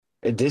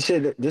This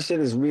shit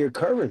is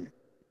reoccurring.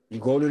 You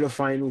go to the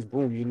finals,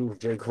 boom, you lose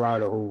Jay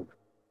Crowder, who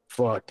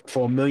for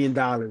 $1 million,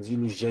 you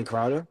lose Jay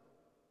Crowder.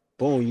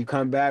 Boom, you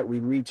come back, we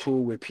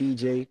retool with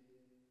PJ.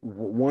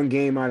 One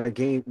game out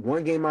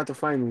the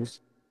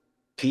finals,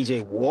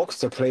 PJ walks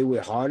to play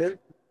with Harden.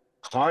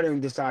 Harden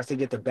decides to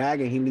get the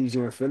bag and he leaves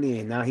you in Philly,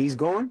 and now he's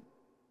gone.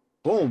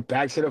 Boom,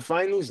 back to the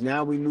finals.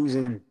 Now we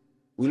losing.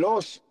 We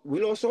lost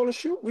all the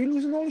shoot. We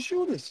losing all the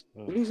shooters.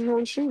 We losing all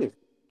the shooters.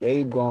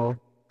 Gabe gone.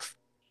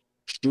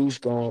 Stu's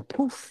gone.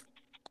 Poof.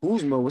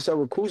 Kuzma, what's up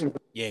with Kuzma?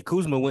 Yeah,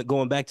 Kuzma went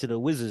going back to the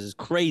Wizards is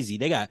crazy.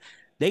 They got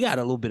a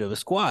little bit of a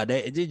squad.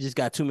 They just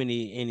got too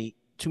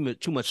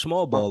much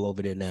small ball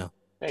over there now.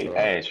 They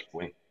ash,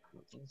 boy.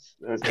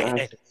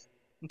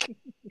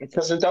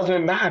 Because it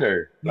doesn't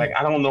matter. Like,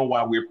 I don't know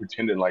why we're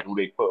pretending like who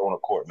they put on the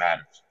court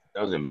matters. It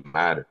doesn't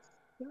matter.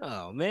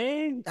 Oh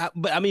man,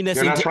 but I mean that's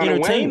You're not trying to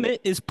win.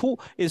 entertainment. It's pool.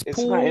 It's It's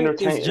not pool. It's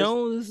entertainment.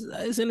 Jones. It's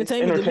It's entertainment. To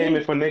me.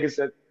 entertainment for niggas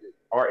that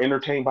are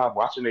entertained by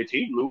watching their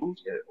team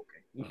lose. Yeah,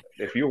 okay.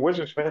 If you're a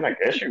Wizards fan, I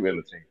guess you're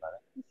entertained by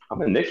that.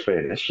 I'm a Knicks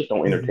fan. That shit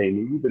don't entertain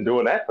me. We've been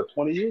doing that for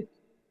 20 years.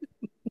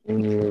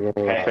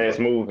 Half-ass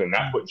moves and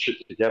not putting shit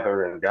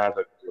together, and guys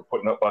are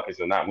putting up buckets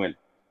and not winning.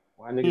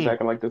 Why niggas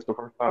acting like this the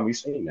first time we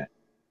seen that?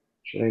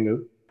 Shit ain't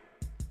new.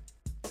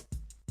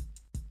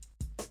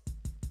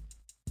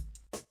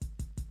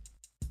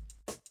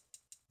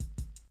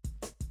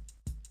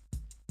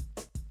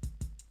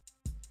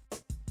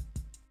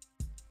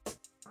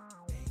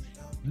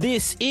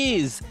 This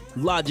is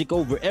logic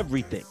over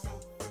everything.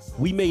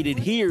 We made it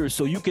here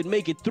so you can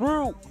make it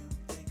through.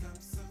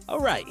 All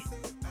right.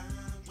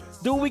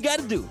 Do what we got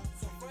to do.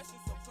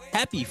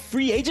 Happy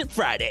Free Agent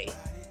Friday.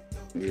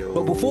 Yo.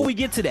 But before we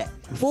get to that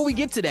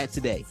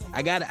today,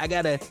 I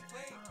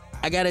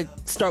gotta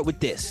start with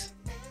this.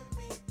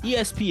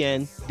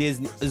 ESPN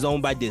Disney is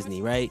owned by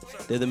Disney, right?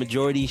 They're the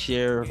majority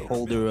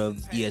shareholder of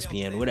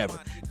ESPN, whatever.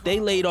 They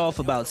laid off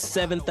about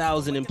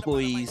 7,000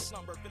 employees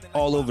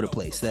all over the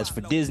place. That's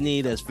for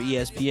Disney, that's for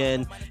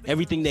ESPN,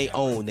 everything they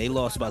own. They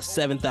lost about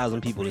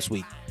 7,000 people this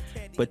week.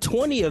 But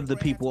 20 of the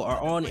people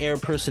are on-air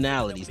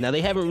personalities. Now,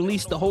 they haven't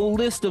released the whole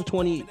list of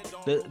 20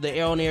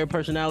 the on-air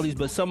personalities,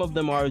 but some of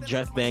them are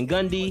Jeff Van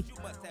Gundy,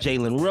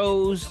 Jalen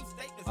Rose,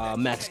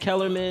 Max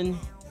Kellerman,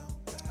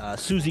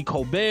 Susie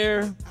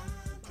Colbert,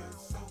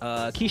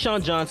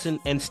 Keyshawn Johnson,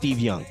 and Steve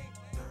Young.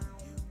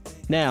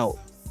 Now,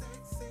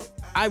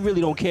 I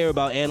really don't care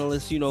about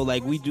analysts,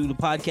 like we do the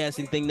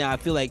podcasting thing now. I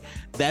feel like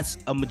that's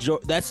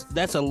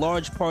a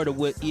large part of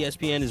what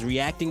ESPN is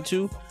reacting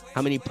to.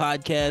 How many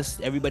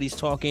podcasts, everybody's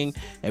talking,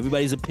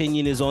 everybody's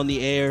opinion is on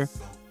the air.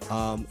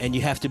 And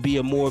you have to be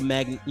you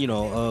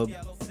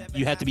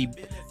have to be,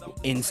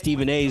 in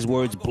Stephen A's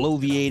words,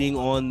 bloviating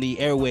on the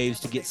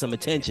airwaves to get some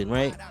attention,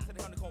 right?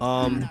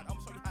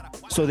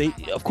 So they,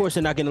 of course,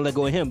 they're not going to let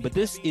go of him. But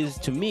this is,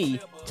 to me,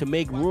 to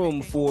make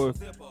room for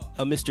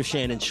a Mr.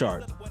 Shannon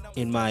Sharp,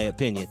 in my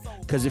opinion,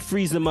 because it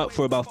frees them up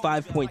for about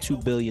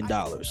 $5.2 billion.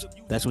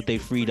 That's what they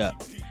freed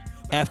up.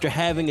 After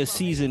having a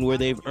season where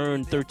they've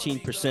earned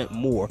 13%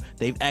 more,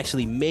 they've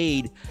actually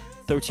made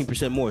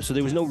 13% more. So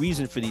there was no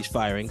reason for these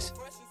firings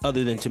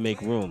other than to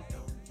make room.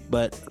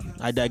 But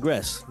I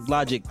digress.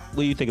 Logic,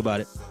 what do you think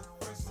about it?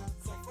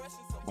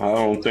 I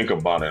don't think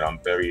about it. I'm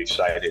very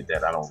excited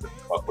that I don't really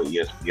fuck with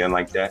ESPN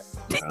like that,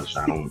 because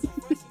I don't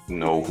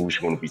know who's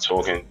going to be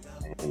talking,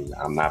 and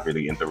I'm not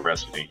really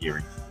interested in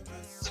hearing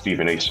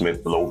Stephen A.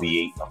 Smith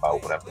bloviate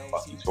about whatever the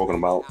fuck he's talking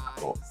about.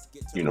 Or,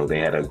 they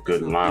had a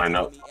good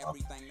lineup of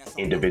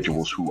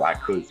individuals who I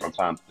could from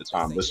time to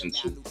time listen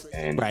to,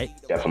 and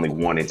definitely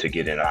wanted to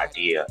get an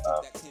idea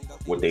of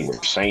what they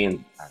were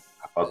saying. I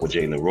fuck with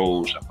Jalen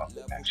Rose, I fuck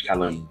with Max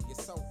Kellerman,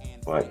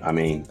 but I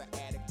mean,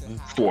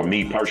 for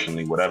me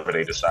personally, whatever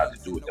they decide to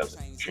do, it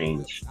doesn't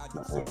change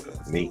nothing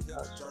for me.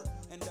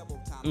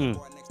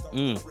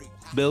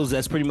 Bills,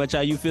 that's pretty much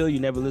how you feel? You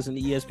never listen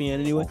to ESPN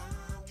anyway?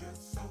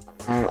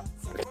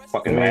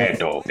 Fucking Mad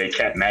Dog. They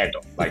kept Mad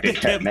Dog. Like, they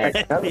kept Mad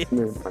Dog. That is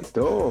my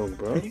dog,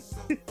 bro.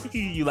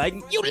 You like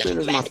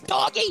Mad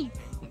Doggy?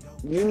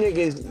 You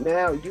niggas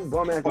now, you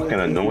bum ass. Fucking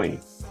annoying.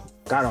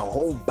 Got a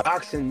whole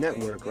boxing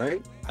network,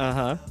 right?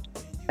 Uh-huh.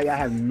 I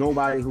have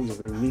nobody who's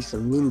at least a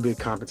little bit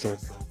competent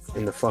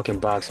in the fucking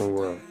boxing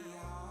world.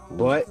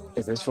 But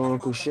if it's for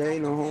Uncle Shay,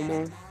 no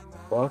homo,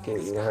 fuck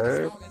it, you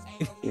heard?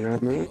 You know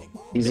what I mean?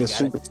 He's a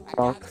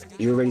superstar.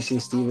 You already seen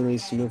Stephen A.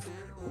 Smith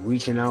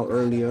reaching out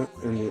earlier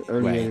in the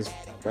earlier,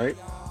 right?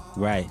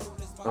 Right.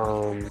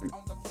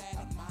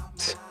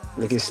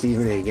 Look at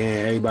Stephen A.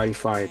 Again, everybody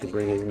fired to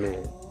bring his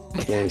man.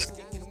 Again,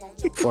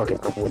 fuck it,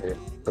 I'm with it.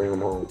 Bring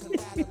him home.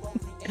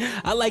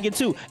 I like it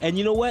too. And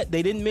you know what?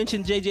 They didn't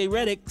mention JJ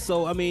Redick,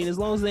 so I mean, as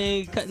long as they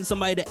ain't cutting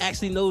somebody that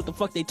actually knows what the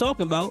fuck they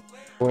talking about.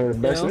 One of the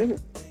best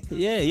niggas.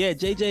 Yeah.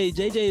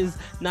 JJ is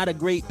not a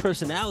great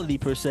personality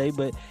per se,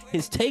 but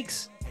his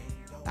takes,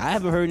 I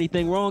haven't heard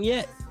anything wrong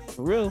yet.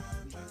 For real.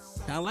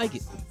 I like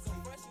it.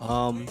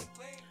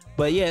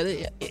 But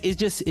yeah, it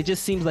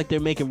just seems like they're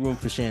making room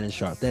for Shannon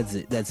Sharp. That's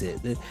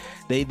it.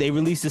 They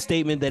released a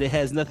statement that it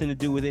has nothing to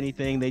do with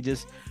anything. They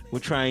just were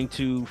trying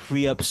to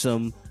free up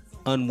some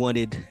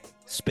unwanted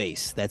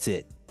space. That's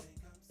it.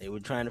 They were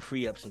trying to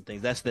free up some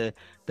things. That's I mean,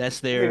 I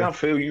their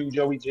feel you,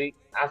 Joey G.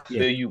 I yeah.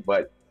 feel you,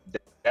 but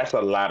that's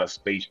a lot of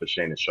space for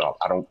Shannon Sharp.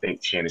 I don't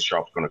think Shannon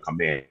Sharp's going to come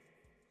in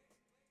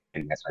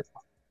and that's like,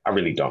 I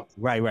really don't.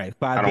 Right. I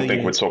Five don't think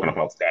we're billion. talking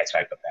about that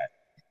type of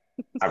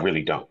bag. I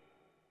really don't.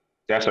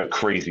 That's a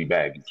crazy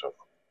bag you took.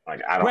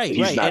 Like I don't. He's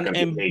Right. not And going to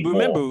get and paid more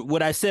remember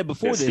what I said than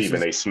before this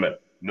Stephen is A. Smith.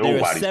 there are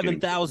Nobody's getting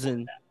paid more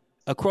than 7,000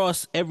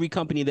 across every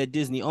company that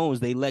Disney owns.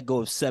 They let go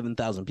of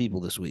 7,000 people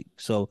this week,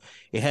 so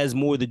it has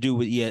more to do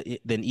with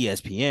than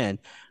ESPN.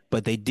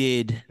 But they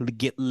did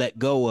get let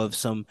go of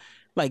some,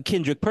 like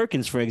Kendrick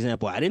Perkins, for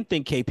example. I didn't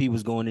think KP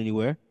was going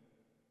anywhere.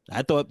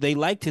 I thought they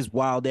liked his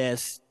wild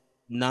ass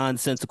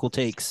nonsensical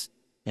takes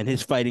and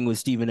his fighting with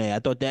Stephen A. I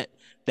thought that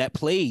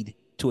played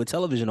to a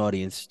television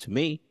audience to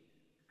me.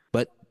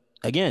 But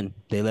again,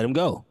 they let him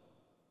go.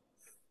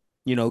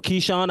 You know,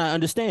 Keyshawn, I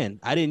understand.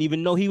 I didn't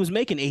even know he was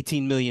making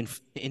 18 million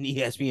in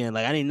ESPN.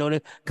 Like I didn't know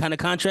the kind of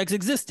contracts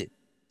existed.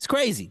 It's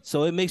crazy.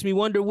 So it makes me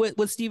wonder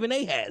what Stephen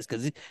A has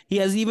because he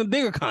has an even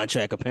bigger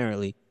contract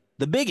apparently,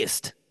 the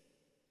biggest.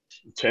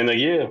 that. 10 a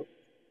year.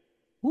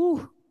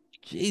 Woo,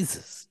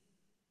 Jesus.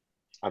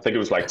 I think it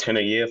was like 10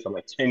 a year for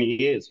like 10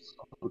 years.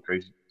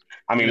 Crazy.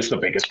 I mean, Mm. it's the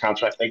biggest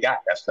contract they got.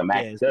 That's the Yeah,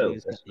 Mac it's the Deal.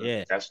 biggest.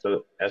 Yeah,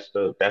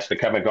 That's the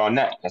Kevin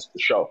Garnett. That's the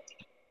show.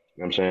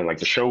 You know what I'm saying? Like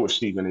the show with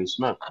Stephen A.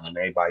 Smith and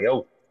everybody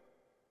else.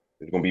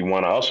 There's gonna be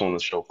one of us on the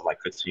show for like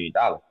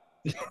 $15.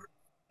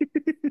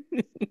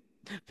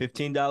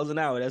 $15 an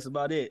hour. That's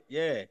about it.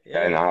 And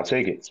Yeah. I'll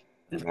take it.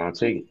 And I'll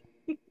take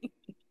it.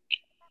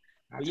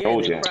 I But yeah,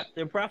 told you. their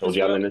Told profits were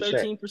y'all in up the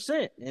chat.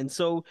 13%, and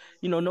so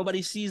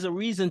nobody sees a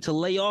reason to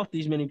lay off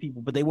these many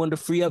people, but they wanted to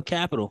free up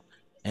capital,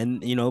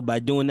 and by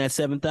doing that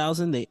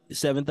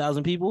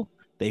 7,000 people,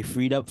 they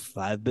freed up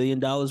 $5 billion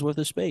worth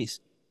of space.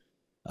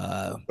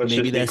 Let's Maybe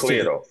just be that's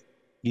clear to though.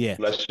 yeah.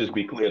 Let's just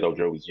be clear though,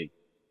 Joey G.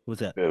 What's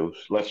that? Bills.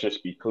 Let's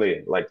just be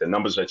clear. Like the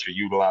numbers that you're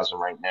utilizing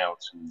right now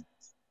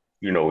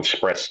to,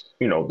 express,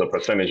 the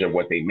percentage of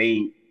what they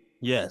made,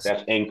 Yes.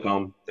 that's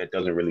income that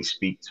doesn't really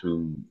speak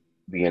to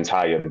the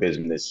entire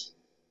business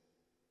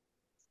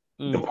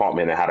Mm.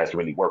 department and how that's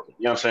really working.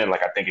 You know what I'm saying?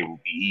 Like I think it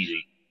would be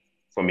easy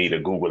for me to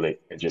Google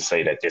it and just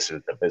say that this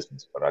is the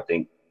business. But I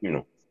think,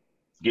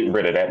 getting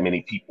rid of that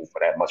many people for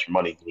that much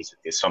money means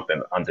it's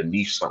something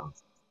underneath something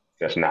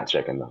that's not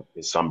checking out.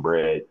 It's some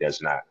bread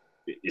that's not,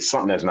 it's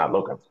something that's not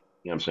looking.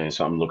 You know what I'm saying?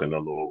 Something looking a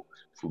little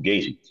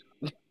fugazi.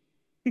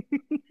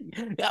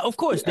 Yeah, of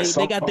course That's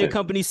they got their something.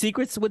 company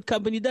secrets. What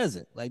company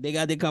doesn't? Like they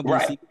got their company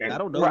Right. secrets. I And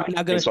don't know. We're right. not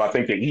And gonna. so I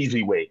think the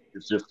easy way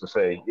is just to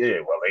say, yeah,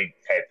 well, they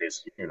had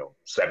this,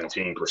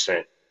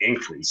 17%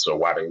 increase. So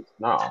why they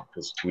nah,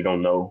 because we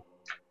don't know,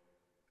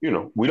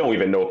 we don't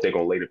even know if they're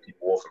gonna lay the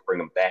people off and bring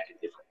them back in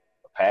different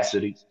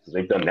capacities. Because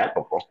they've done that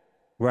before.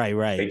 They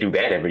Right. do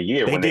that every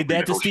year They when they did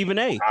that to renegotiate Stephen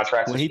A.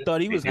 contracts when and he shit. thought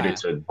he They was did it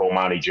high. to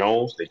Bomani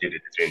Jones. They did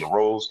it to Jalen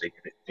Rose.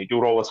 They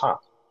do it all the time.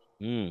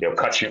 Mm. They'll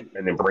cut you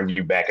and then bring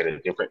you back at a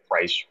different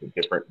price with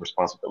different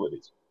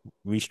responsibilities.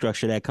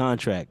 Restructure that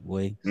contract,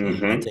 boy. So you're not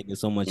Mm-hmm. taking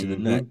so much of the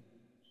nut.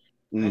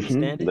 Mm-hmm. I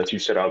understand Mm-hmm. it. Let you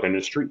sit out in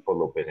the street for a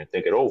little bit and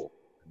think it over.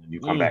 And then you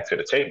come Mm. back to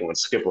the table and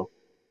Skipper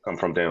come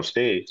from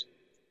downstairs.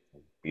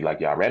 Be like,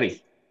 y'all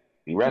ready?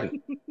 Be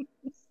ready.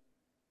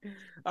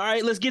 All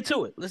right, let's get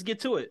to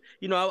it.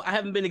 I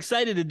haven't been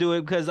excited to do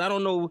it because I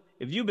don't know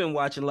if you've been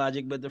watching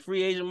Logic, but the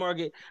free agent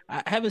market,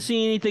 I haven't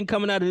seen anything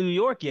coming out of New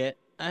York yet.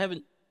 I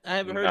haven't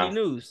heard any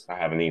No, news. I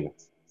haven't either.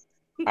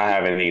 I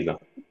haven't either.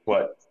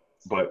 But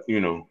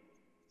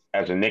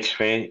as a Knicks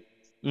fan,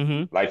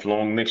 Mm-hmm.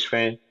 lifelong Knicks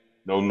fan,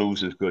 no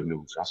news is good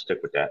news. I'll stick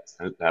with that.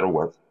 That'll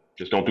work.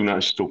 Just don't do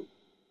nothing stupid.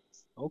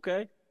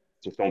 Okay.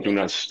 Just don't do Yeah.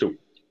 nothing stupid.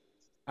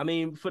 I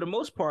mean, for the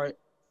most part,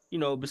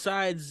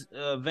 besides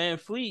Van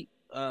Fleet,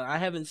 I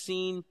haven't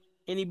seen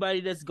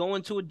anybody that's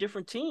going to a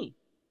different team.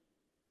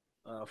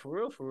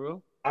 For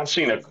real. I've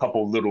seen a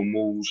couple little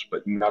moves,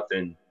 but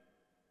Nothing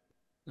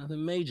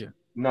major.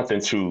 nothing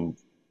too.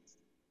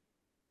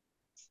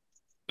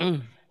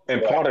 Mm.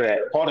 And part of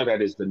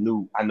that is the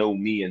new. I know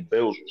me and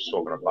Bills was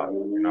talking about it,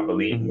 and I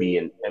believe Mhm. me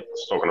and Ed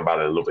was talking about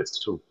it a little bit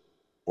too.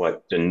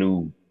 But the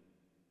new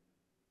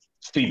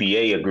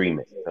CBA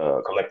agreement,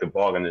 collective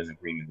bargaining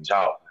agreement, is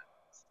out,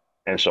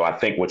 and so I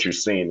think what you're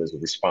seeing is a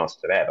response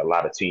to that. A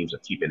lot of teams are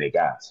keeping their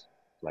guys.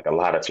 Like a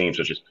lot of teams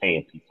are just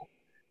paying people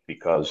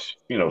because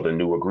the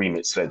new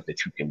agreement says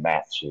that you can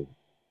match and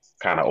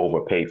kind of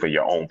overpay for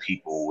your own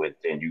people, and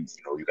then you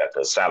got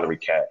the salary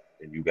cap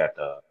and you got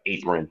the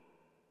apron.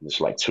 It's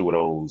like two of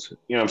those.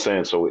 You know what I'm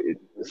saying? So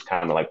it's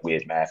kind of like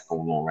weird math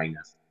going on right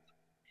now.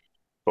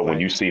 But when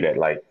Right. you see that,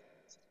 like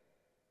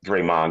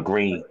Draymond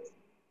Green,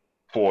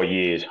 4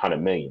 years, 100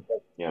 million.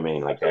 You know what I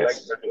mean? Like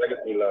That's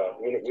legacy love.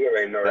 We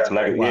already know that's that,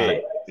 right? like Wow. yeah,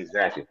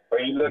 exactly,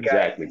 But you look at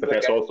exactly. But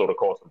that's also the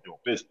cost of doing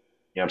business.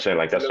 You know what I'm saying?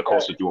 Like you that's the look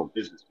cost at of doing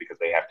business because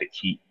they have to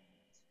keep.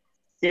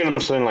 You know what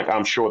I'm saying? Like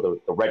I'm sure the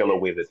regular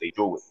way that they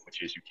do it,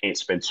 which is you can't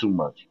spend too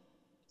much.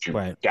 You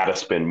Right. gotta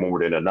spend more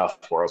than enough,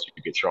 or else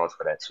you get charged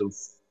for that too.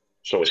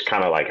 So it's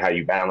kind of like how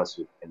you balance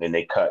it, and then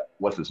they cut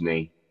what's his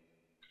name?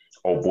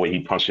 Oh boy, he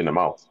punched in the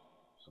mouth.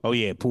 Oh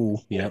yeah,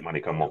 Poole. Yeah, Yeah.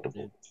 money come off the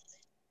pool.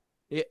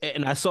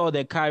 And I saw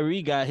that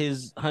Kyrie got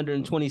his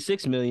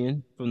 126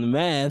 million from the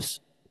Mavs.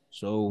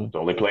 So The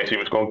only place he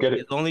was gonna get it.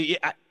 it's only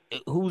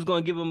who's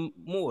going to give him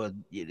more?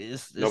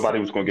 It's Nobody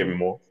was gonna give him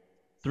more.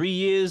 3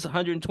 years,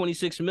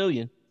 126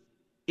 million.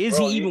 Is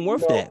he Bro, even you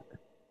worth know, that?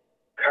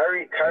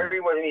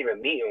 Kyrie wasn't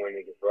even meeting with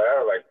niggas, bro.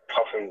 That was like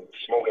puffing,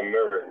 smoking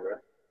mirrors,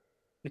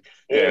 man.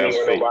 He Yeah, ain't that meet was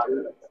with fake. nobody.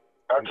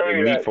 I'll tell They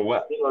you meet that, for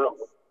what? you know,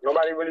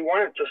 nobody really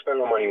wanted to spend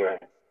no money, man.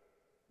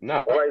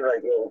 No. Nobody's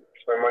like, yo,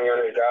 spend money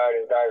on this guy.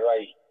 This guy's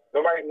like,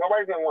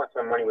 nobody's gonna want to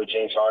spend money with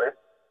James Harden.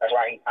 That's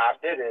why he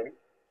opted in.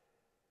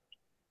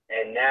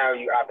 And now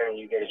you opt in and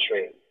you get a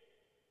trade.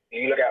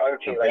 You look at other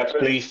The teams like best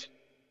Philly. place,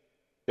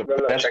 the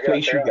Look, best check it out,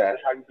 place check you it out. got.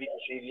 This is how you beat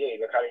the CBA.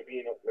 Look how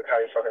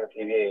they fucking the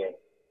CBA.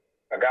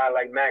 A guy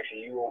like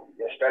Maxey, you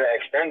instead of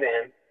extending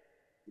him,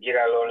 you get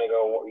that little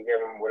nigga, you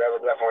give him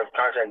whatever's left on his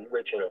contract, you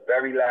wait till the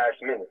very last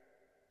minute.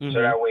 Mm-hmm.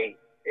 So that way,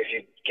 if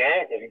you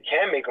can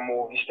make a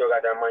move, you still got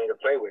that money to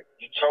play with.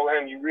 You told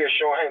him, you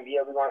reassure him,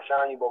 yeah, we're gonna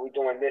sign you, but we're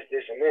doing this,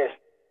 this, and this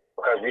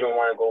because we don't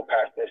want to go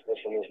past this, this,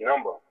 and this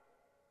number.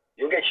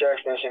 You'll get your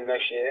extension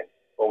next year,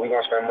 but we're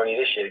gonna spend money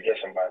this year to get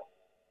somebody.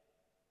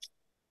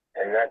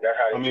 And that's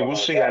how I they mean, we'll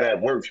fucking see how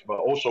that works. But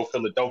also,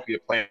 Philadelphia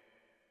playing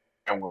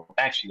with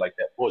actually like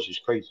that was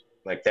just crazy.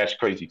 Like that's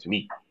crazy to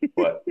me.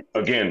 But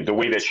again, the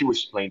way that you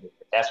explained it,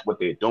 if that's what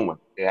they're doing.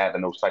 They're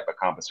having those type of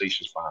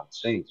conversations behind the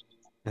scenes.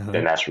 Uh-huh.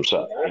 Then that's what's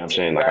up. You know what I'm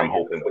saying? Like I'm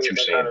hoping what you're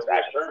saying is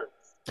accurate.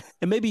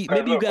 And maybe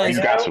look, you guys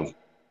You got to.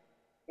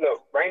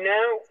 Look, right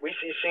now we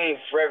seeing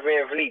Fred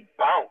VanVleet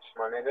bounce,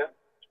 my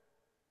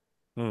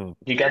nigga.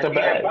 He got the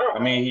bag. I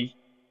mean,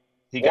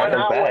 he got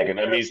the bag, and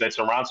that means that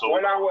Toronto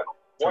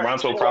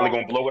probably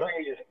gonna blow it up.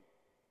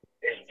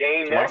 Is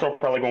Dame Toronto next?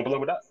 probably gonna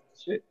blow it up.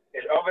 Shit.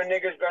 Is other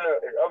niggas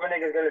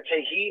gonna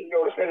take heat?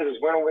 Yo, this nigga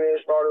just went over there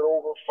and started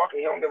over. Fuck it,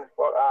 he don't give a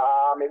fuck.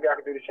 Maybe I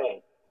can do the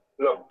same.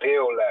 Look,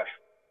 Bill left.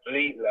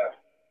 Fleet left.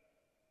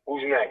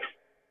 Who's next?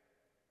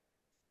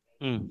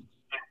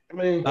 I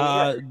mean,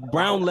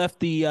 Brown left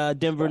the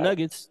Denver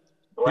Nuggets.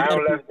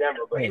 Brown left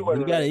Denver, but he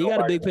wasn't. He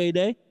got a big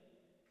payday.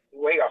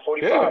 Well, he got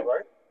 45, yeah.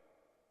 right?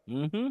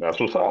 Mm-hmm. That's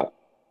what's up.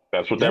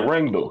 That's what that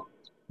ring do.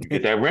 You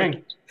get that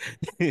ring.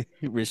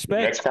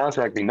 Respect. The next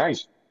contract be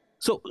nice.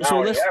 So when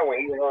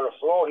he was on the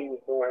floor, he was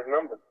doing his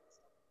numbers.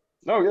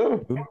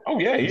 Oh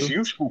yeah, he's a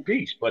useful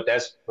piece. But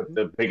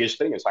the biggest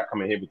thing is I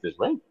come in here with this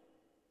ring.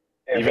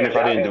 Even if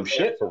I didn't do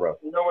shit for him.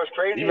 You know what's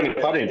crazy? Even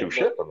if I didn't do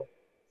shit for him.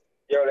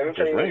 Yo, let me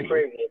tell you what's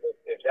crazy.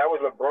 If that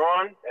was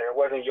LeBron and it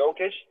wasn't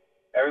Jokic,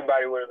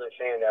 everybody would have been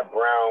saying that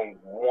Brown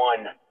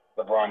won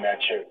LeBron that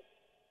chip.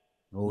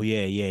 Oh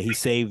yeah. He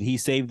saved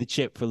the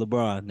chip for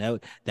LeBron.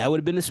 That would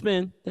have been the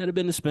spin. That'd have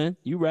been the spin.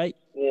 You right.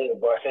 Yeah,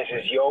 but since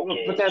it's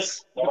Jokic, but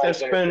that's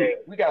spin.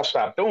 We gotta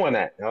stop doing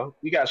that, yo.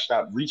 We gotta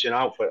stop reaching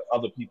out for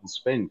other people's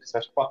spin because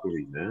that's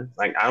fuckery, man.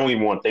 Like I don't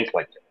even want to think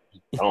like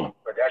that. Dumb.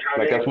 But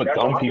that's what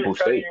dumb people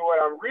say. I'm just telling you what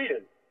I'm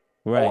reading.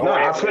 Right. No,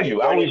 I feel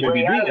you. I don't even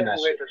be reading that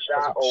shit.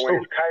 Or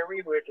when Kyrie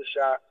hit the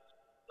shot,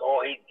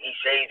 he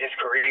saved his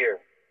career.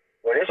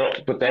 When this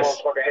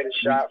motherfucker hit a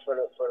shot for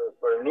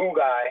the new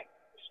guy,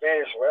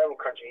 Spanish, whatever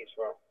country he's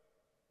from.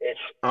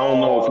 I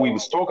don't know if we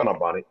was talking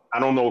about it. I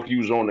don't know if he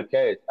was on the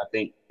cast. I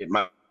think it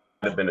might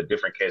have been a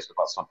different cast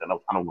about something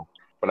else. I don't know.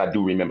 But I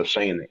do remember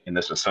saying it, and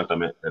it's a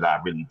sentiment that I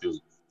really do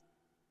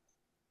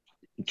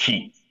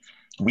keep.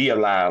 We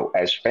allow,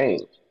 as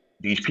fans,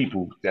 these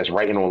people that's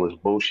writing all this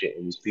bullshit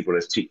and these people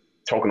that's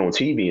talking on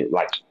TV, and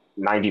like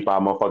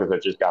 95 motherfuckers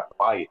that just got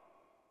fired.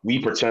 We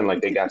pretend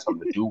like they got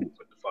something to do with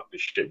what the fuck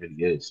this shit really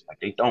is. Like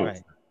they don't.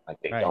 Right. Like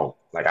they don't.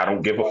 Like I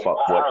don't give a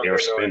fuck what their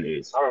spin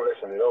is. I don't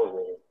listen to those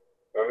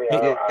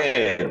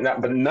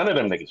niggas. But none of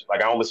them niggas.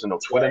 Like I don't listen to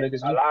Twitter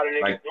niggas. A lot of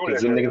niggas like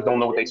because them niggas don't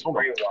know what they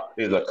talking about.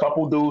 There's a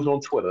couple dudes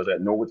on Twitter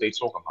that know what they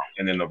talking about,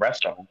 and then the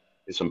rest of them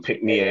is some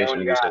pick me ass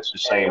niggas that's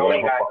just saying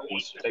whatever fuck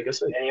they can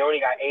say. And he only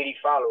got 80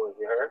 followers.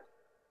 You heard?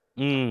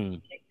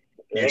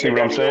 You see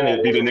what I'm saying?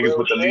 It'd be the niggas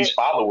with the least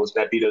followers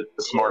that be the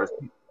smartest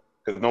people.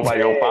 Because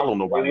nobody don't follow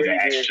nobody that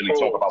actually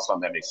talk about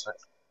something that makes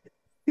sense.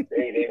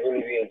 They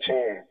really be in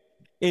tune.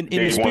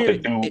 They want the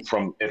dude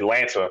from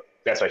Atlanta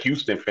that's a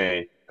Houston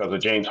fan because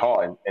of James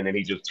Harden, and then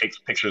he just takes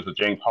pictures of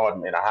James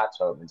Harden in a hot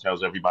tub and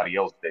tells everybody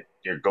else that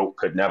their GOAT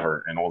could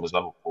never, and all this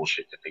other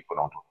bullshit that they put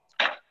on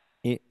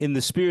him. In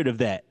the spirit of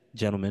that,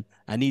 gentlemen,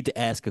 I need to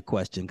ask a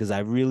question because I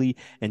really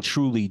and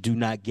truly do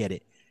not get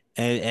it.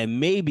 And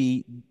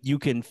maybe you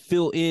can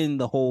fill in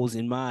the holes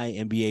in my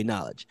NBA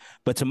knowledge.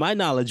 But to my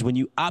knowledge, when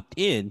you opt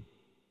in,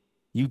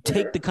 you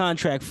take the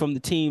contract from the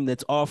team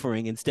that's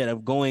offering instead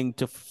of going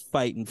to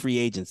fight in free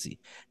agency.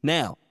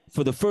 Now,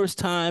 for the first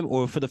time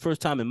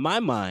in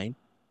my mind,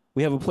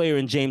 we have a player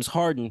in James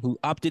Harden who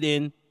opted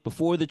in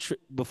before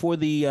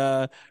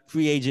the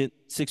free agent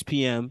 6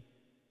 p.m.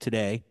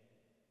 today.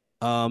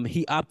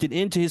 He opted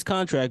into his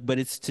contract, but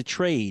it's to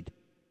trade.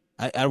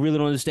 I really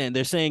don't understand.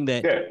 They're saying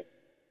that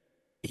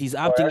he's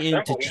opting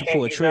in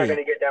for a trade. He's not going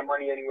to get that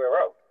money anywhere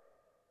else.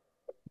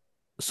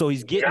 So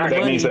he's getting the money.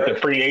 That means that the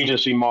free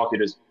agency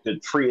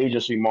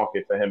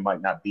market for him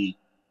might not be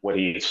what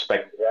he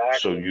expected.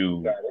 So Exactly.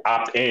 you Got it.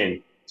 opt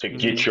in to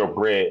get your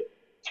bread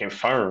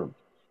confirmed,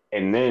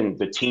 and then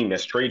the team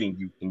that's trading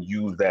you can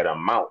use that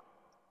amount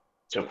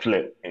to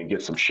flip and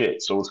get some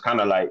shit. So it's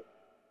kind of like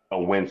a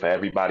win for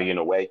everybody in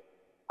a way.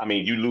 I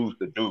mean, you lose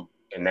the dude,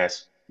 and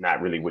that's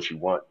not really what you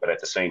want, but at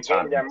the same You getting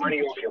time, you that do money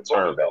get off your your books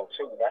return back. though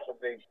too. That's a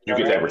big. You You know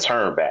get what I that mean?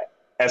 return back,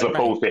 as Right.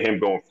 opposed to him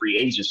going free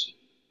agency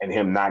and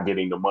him not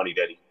getting the money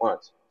that he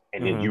wants,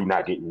 and then Mm-hmm. you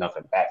not getting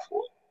nothing back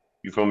for it.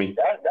 You feel me?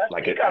 That's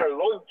Like he it, got a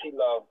loyalty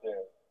love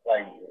there.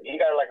 Like he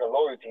got like a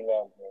loyalty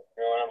love there.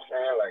 You know what I'm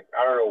saying? Like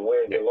I don't know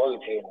where yeah. the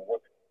loyalty is,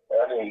 but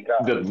that's what he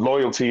got. The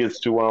loyalty is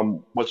to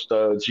what's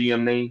the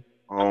GM name?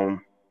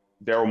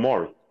 Daryl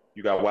Morey.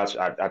 You got to watch.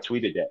 I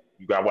tweeted that.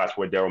 You got to watch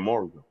where Daryl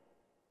Morey go.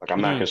 Like I'm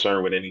not Mm-hmm.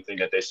 concerned with anything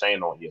that they're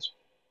saying on this.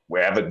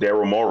 Wherever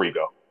Daryl Morey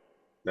go,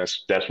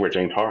 that's where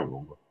James Harden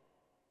will go.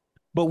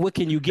 But what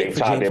can you They get for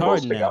tied James their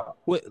boats Harden now?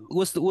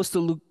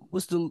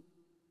 together.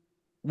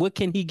 What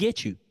can he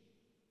get you?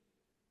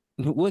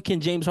 What can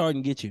James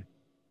Harden get you?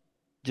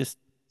 Just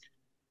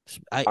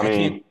I, I I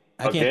can't mean,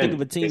 I can't think of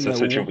again, a team it's a that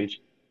will want.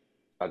 situation.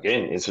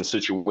 Again, it's a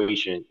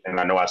situation, and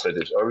I know I said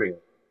this earlier,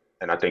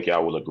 and I think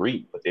y'all will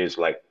agree. But there's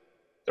like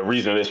the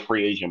reason this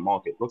free agent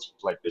market looks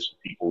like this to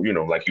people,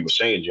 like you were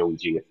saying, Joey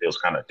G, it feels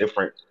kind of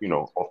different,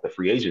 off the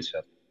free agent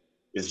stuff.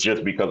 It's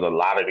just because a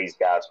lot of these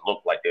guys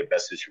look like their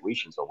best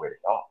situations are where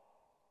they are.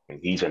 And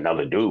he's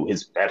another dude.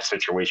 His best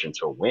situation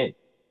to win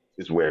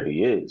is where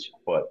he is.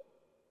 But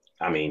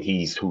I mean,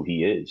 he's who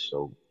he is.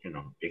 So,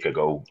 it could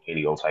go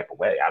any old type of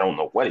way. I don't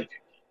know what he could.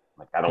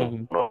 Like, I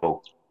don't Mhm.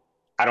 know.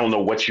 I don't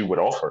know what you would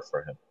offer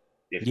for him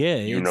if Yeah,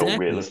 exactly.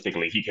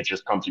 realistically he could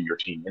just come to your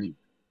team anyway.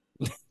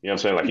 You know what I'm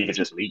saying? Like he could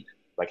just leave.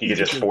 Like he He could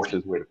could just just force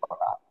his way to fuck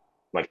out.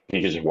 Like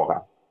he could just walk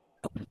out.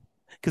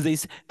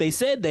 because they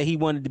said that he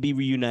wanted to be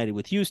reunited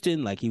with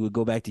Houston, like he would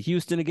go back to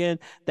Houston again.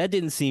 That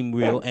didn't seem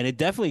Yeah. real, and it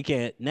definitely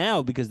can't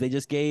now because they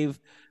just gave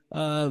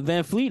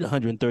Van Fleet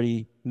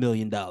 $130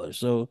 million.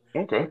 So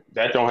Okay.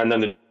 That don't have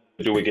nothing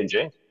to do with getting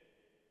James.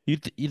 you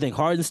think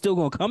Harden's still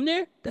gonna come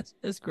there? That's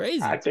I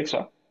crazy. think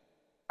so.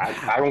 I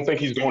Wow. don't think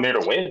he's going there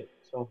to win.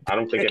 So I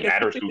don't think it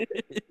matters who.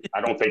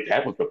 I don't think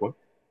that was the point.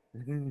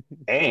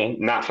 And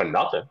not for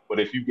nothing, but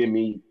if you give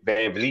me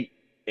Van Vliet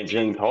and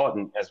James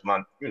Harden as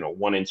my,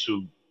 1 and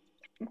 2,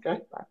 okay,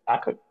 I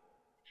could.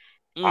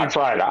 I Mm.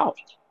 try it out.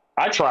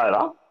 I try it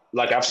out.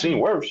 Like I've seen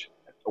worse.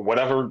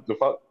 Whatever the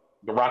fuck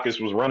the Rockets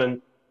was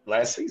running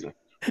last season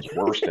was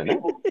worse than that.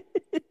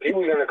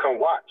 People's gonna come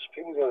watch.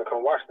 People's gonna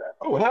come watch that.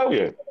 Oh hell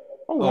yeah.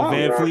 Oh Oh, hell You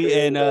yeah. Van know what I'm Fleet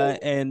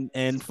saying?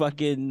 and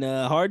fucking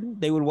Harden,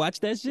 they would watch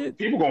that shit.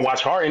 People gonna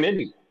watch Harden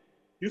anyway.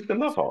 Houston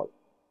love Harden.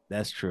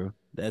 That's true.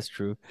 That's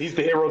true. He's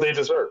the hero they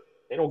deserve.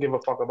 They don't give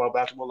a fuck about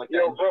basketball like that.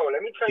 Yo, bro,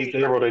 let me tell He's you the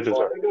hero they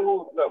something.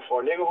 deserve.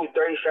 For a nigga who's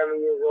 37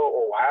 years old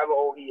or however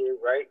old he is,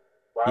 right?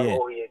 However Yeah.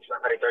 old he is,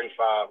 somebody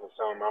 35 or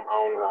something. I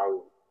don't know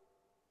how.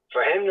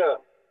 For him to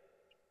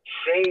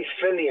save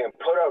Philly and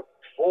put up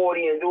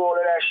 40 and do all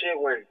of that shit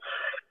when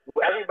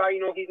everybody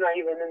knows he's not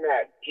even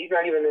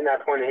in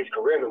that point in his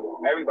career no more.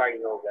 Everybody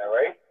knows that,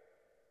 right?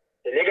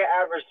 The nigga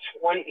averaged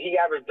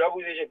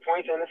double digit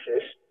points and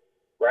assists,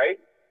 right?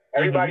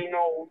 Everybody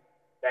knows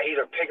that he's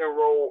a pick and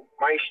roll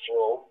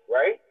maestro,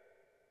 right?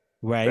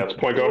 Right. That's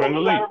point guard in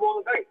the league.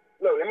 Roll the dice.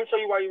 Look, let me tell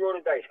you why you roll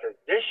the dice. Because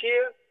this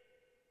year,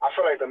 I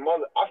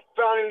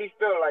finally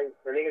feel like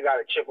the nigga got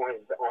a chip on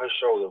his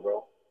shoulder,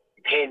 bro.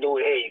 You can't do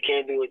it here. You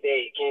can't do it there.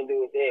 You can't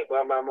do it there.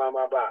 Blah, blah, blah,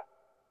 blah, blah.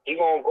 He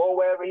gonna go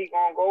wherever he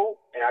gonna go,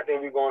 and I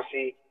think we're gonna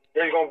see.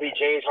 This is gonna be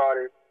James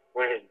Harden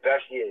one of his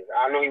best years.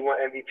 I know he won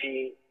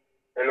MVP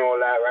and all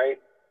that, right?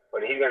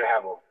 But he's gonna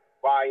have a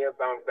fire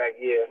bounce back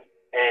year,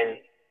 and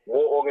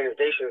more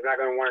organization is not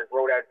gonna want to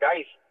roll that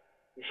dice.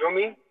 You feel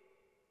me?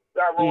 You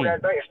gotta roll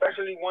that dice,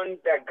 especially one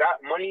that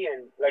got money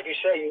and, like you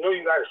said, you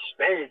gotta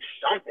spend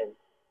something.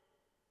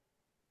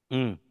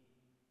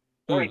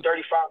 Only $35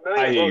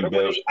 million. I hear you, bro.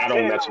 Bills. I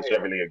don't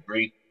necessarily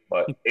agree,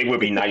 but it would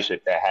be nice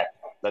if that happened.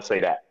 Let's say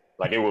that.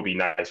 Like, it would be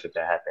nice if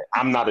that happened.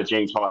 I'm not a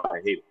James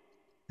Harden hater.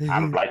 I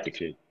like the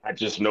kid. I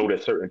just know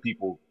that certain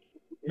people.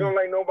 You don't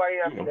like nobody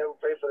that ever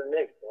played for the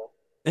Knicks, bro.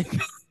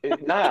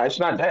 Nah, it's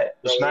not that.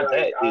 It's not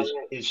that.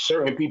 It's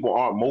certain people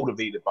aren't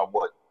motivated by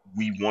what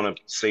we want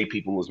to say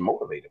people is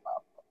motivated by.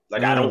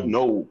 Like, I don't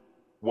know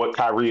what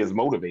Kyrie is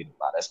motivated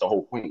by. That's the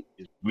whole point.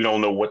 We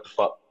don't know what the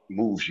fuck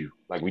moves you.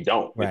 Like, we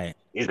don't. Right.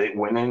 Is it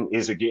winning?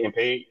 Is it getting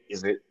paid?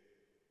 Is it,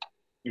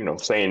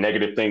 saying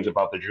negative things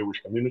about the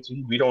Jewish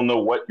community? We don't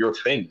know what your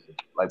thing is.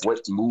 Like, what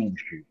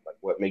moves you? Like,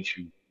 what makes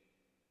you.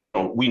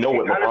 We know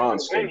what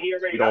LeBron's saying. He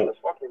already got the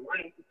fucking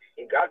money.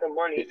 He got the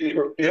money.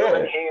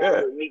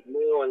 Yeah. With Meek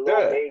Mill and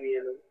Lil Baby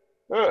and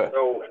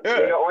so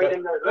the only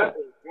thing that's left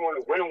is you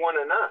want to win one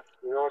or not.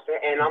 You know what I'm saying?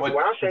 And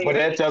what I'm saying but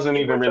that doesn't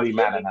even really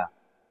matter now.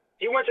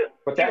 He went to.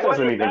 But that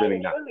doesn't even really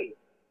matter.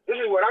 This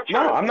is what I'm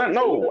trying. No, I'm not.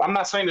 No, I'm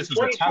not saying this is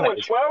a talent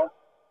issue.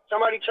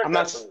 Somebody check. I'm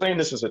not saying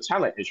this is a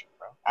talent issue,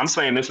 bro. I'm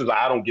saying this is a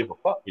I don't give a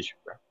fuck issue,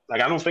 bro.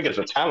 Like, I don't think it's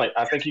a talent.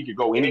 I think he could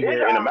go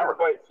anywhere in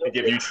America and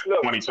give you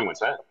 22 and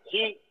 10.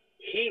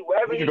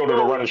 wherever He could he go to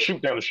the goes, run and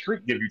shoot down the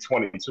street, give you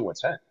 22 and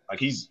 10.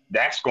 Like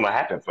that's gonna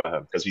happen for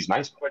him because he's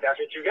nice. but that's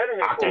what you're getting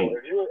him I for. think,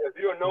 If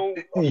you know a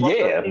fucked up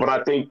yeah, but I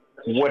team, think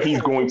that's what what you're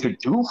he's getting him going for. to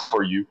do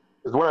for you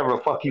is whatever the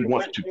fuck he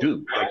wants to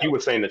do. Like you were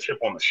saying, the chip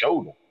on the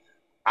shoulder.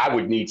 I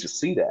would need to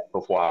see that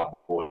before I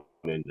go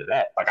into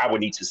that. Like I would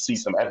need to see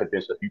some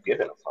evidence of you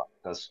giving a fuck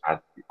because I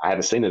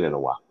haven't seen it in a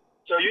while.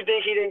 So you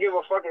think he didn't give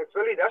a fucking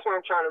Philly? That's what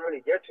I'm trying to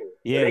really get to.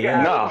 Yeah, They can yeah. have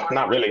his No, money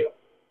not really. either.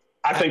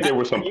 I think there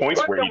were some He points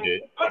put where he them,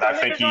 did, put but them I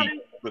think niggas on he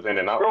it. was in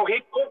and out.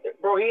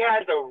 He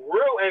had the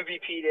real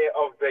MVP there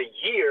of the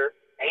year,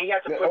 and he had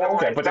to put them on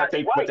Okay, his but I back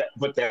think, twice.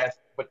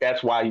 but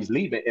that's why he's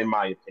leaving, in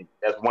my opinion.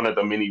 That's one of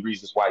the many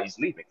reasons why he's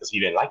leaving because he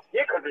didn't like it.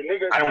 Yeah, because the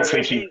niggas, I don't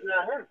think he's he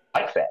not him.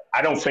 liked that.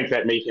 I don't think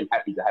that made him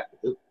happy to have to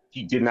do it.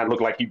 He did not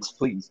look like he was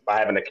pleased by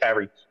having to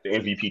carry the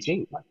MVP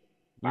team. Like,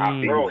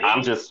 Bro,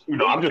 I'm just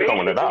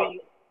throwing it out.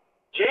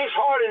 James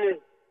Harden is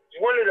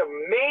one of the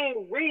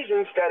main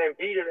reasons that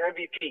Embiid is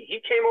MVP.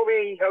 He came over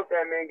here, he helped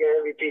that man get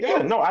MVP.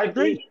 Yeah, no, I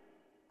agree.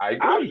 I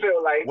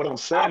feel like what I'm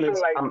saying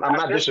is I'm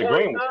not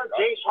disagreeing with you.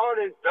 James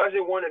Harden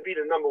doesn't want to be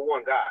the number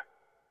one guy.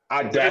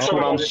 That's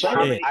what I'm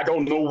saying. shit. I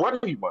don't know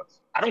what he wants.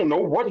 I don't know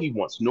what he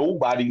wants.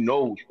 Nobody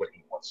knows what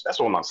he wants. That's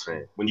all I'm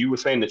saying. When you were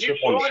saying the chip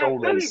on the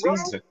shoulder in the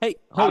season, Hey,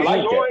 I hold like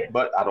on. that,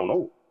 but I don't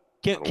know.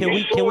 Can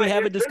we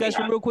have a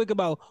discussion real quick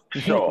about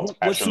what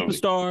Absolutely.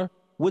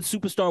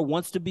 superstar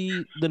wants to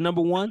be the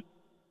number one?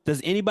 Does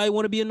anybody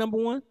want to be a number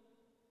one?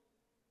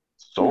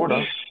 Sort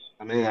of.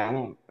 I mean, I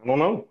don't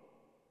know.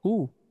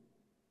 Who?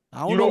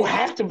 I You know. don't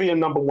have to be a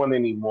number one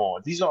anymore.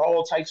 These are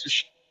all types of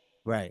shit.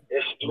 Right.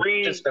 It's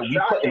three Just that we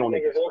putting on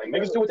niggas. Like,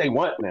 niggas do what they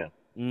want now.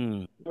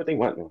 Do what they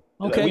want now.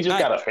 Okay. We just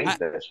gotta face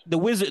that.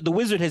 The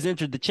wizard has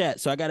entered the chat,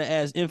 so I gotta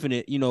ask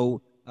Infinite.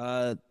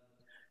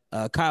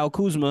 Kyle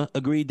Kuzma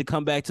agreed to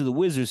come back to the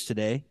Wizards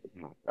today.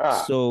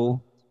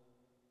 So,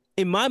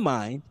 in my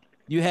mind,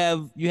 you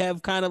have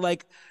kind of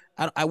like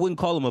I wouldn't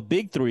call them a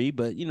big three,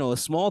 but a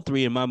small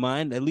three in my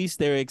mind. At least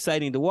they're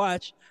exciting to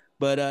watch.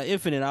 But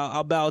Infinite,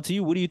 I'll bow to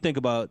you. What do you think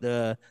about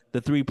the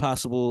three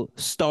possible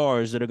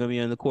stars that are going to be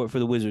on the court for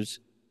the Wizards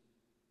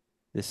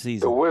this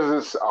season? The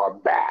Wizards are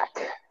back.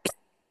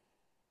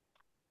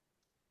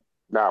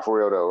 Nah, for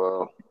real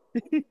though.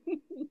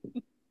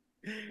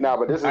 Nah,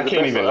 but this is I the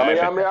can't best. even laugh.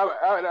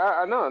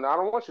 I know. I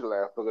don't want you to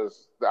laugh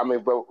because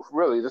but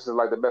really, this is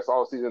like the best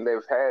all season they've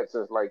had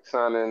since like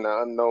signing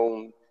the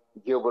unknown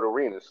Gilbert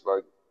Arenas.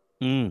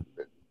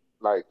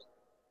 Like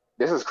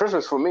this is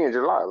Christmas for me in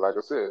July. Like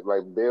I said,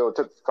 like Bill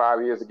took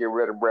 5 years to get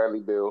rid of Bradley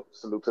Bill.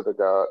 Salute to the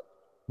God,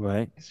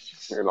 right?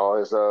 And all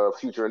his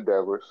future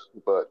endeavors.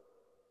 But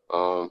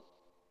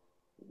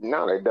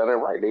no, they've done it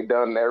right. They've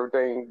done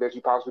everything that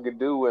you possibly could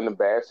do in a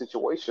bad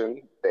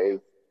situation.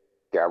 They've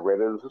got rid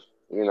of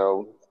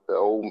the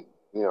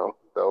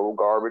old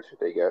garbage.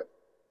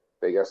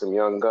 They got some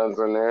young guns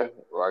in there.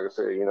 Like I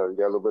said, they got a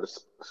little bit of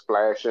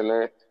splash in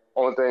there.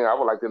 Only thing I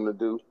would like them to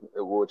do,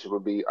 which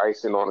would be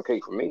icing on the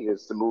cake for me,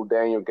 is to move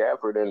Daniel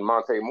Gafford and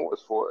Monte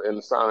Morris in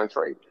the sign and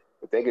trade.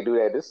 If they could do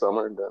that this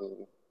summer,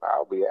 then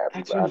I'll be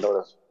happy. But I know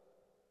this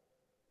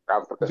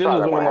is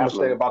what I'm going to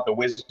say about the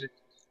Wizards,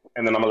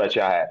 and then I'm going to let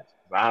y'all have it.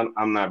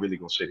 I'm not really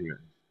going to sit here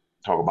and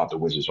talk about the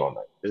Wizards all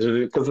night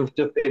because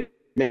it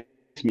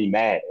makes me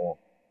mad.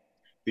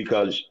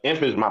 Because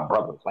Inf is my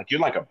brother. Like, you're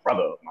like a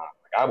brother of mine.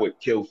 Like, I would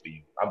kill for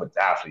you. I would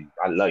die for you.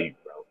 I love you,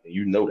 bro. And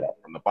you know that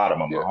from the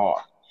bottom of my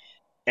heart.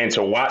 And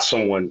to watch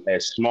someone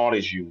as smart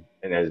as you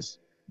and as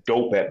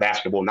dope at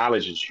basketball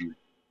knowledge as you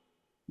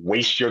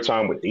waste your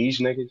time with these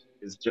niggas,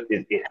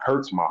 it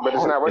hurts my heart. But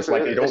it's not it's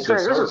like they don't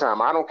deserve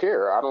time. I don't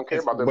care. I don't care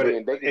about them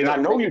being. And I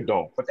know you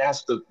don't. But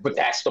that's the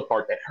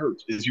part that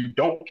hurts is you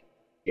don't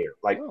care.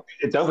 Like,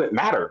 it doesn't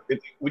matter.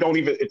 We don't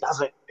even. It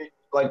doesn't.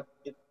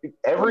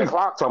 Every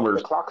summer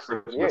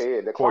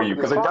for you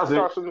because it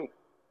doesn't.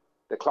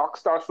 The clock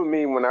starts for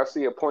me when I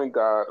see a point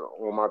guard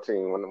on my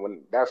team.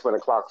 When that's when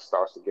the clock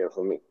starts again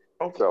for me.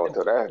 Okay. So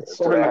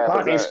the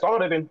clock ain't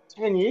started in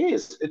 10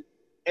 years,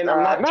 and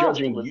I'm not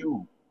judging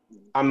you.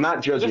 I'm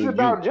not judging you. This is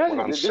about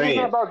judging. This is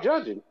not about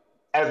judging.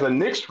 As a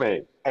Knicks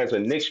fan,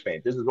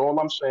 this is all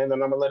I'm saying,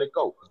 and I'm gonna let it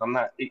go because I'm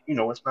not.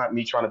 It's not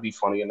me trying to be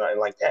funny or nothing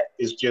like that.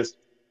 It's just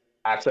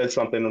I said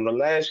something on the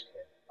last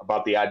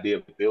about the idea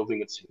of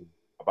building a team,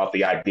 about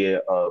the idea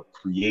of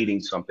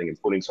creating something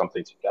and putting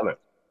something together.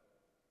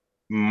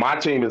 My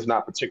team is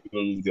not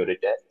particularly good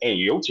at that, and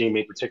your team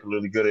ain't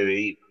particularly good at it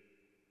either.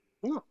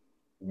 No.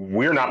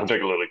 We're not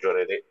particularly good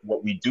at it.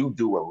 What we do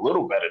a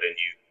little better than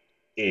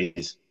you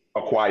is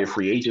acquire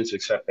free agents,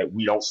 except that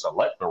we don't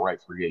select the right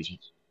free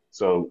agents.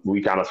 So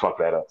we kind of fuck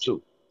that up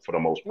too, for the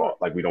most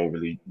part. Like we don't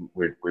really,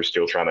 we're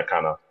still trying to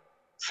kind of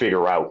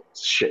figure out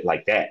shit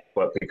like that.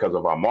 But because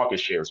of our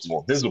market share, it's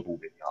more visible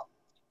than y'all.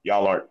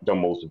 Y'all aren't the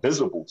most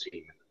visible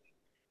team.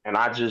 And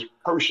I just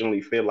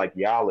personally feel like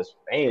y'all as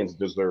fans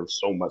deserve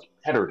so much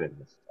better than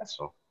this. That's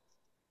all.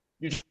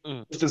 You just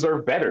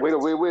deserve better. We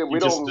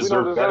don't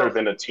deserve better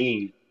than a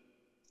team.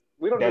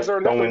 We don't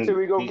deserve nothing until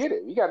we go get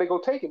it. You got to go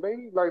take it,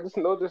 baby. Like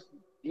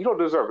you don't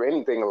deserve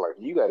anything in life.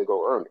 You got to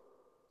go earn it.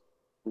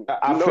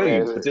 I know feel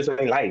you, that but this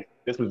ain't life.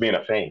 This was being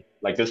a fan.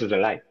 Like this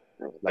isn't life.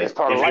 that's Like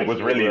part of if it life.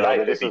 was really I life,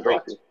 mean, it'd this be is great.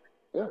 life.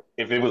 Yeah,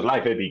 If it was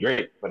life, it'd be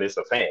great. But it's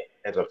a fan.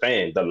 As a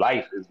fan, the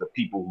life is the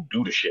people who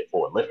do the shit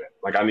for a living.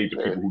 Like I need the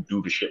yeah. people who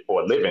do the shit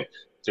for a living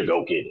to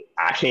go get it.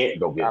 I can't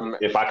go get I it. mean,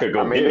 If I could I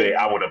go mean get it,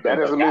 I would have that been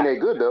the doesn't mean guy. they're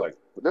good though. Like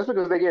Just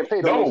because they getting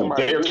paid don't mean no,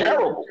 somebody's they're good.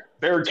 terrible.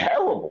 They're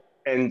terrible.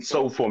 And Yeah.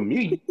 so for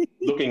me,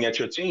 looking at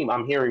your team,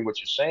 I'm hearing what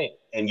you're saying,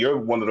 and you're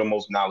one of the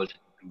most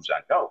knowledgeable dudes I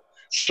know.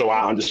 So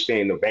I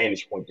understand the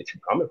vantage point that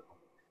you're coming from.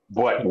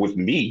 But with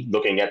me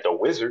looking at the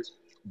Wizards,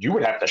 you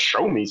would have to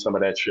show me some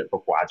of that shit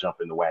before I jump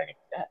in the wagon.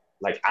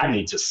 Like I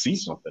need to see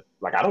something.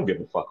 Like I don't give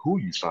a fuck who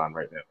you sign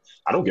right now.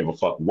 I don't give a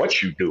fuck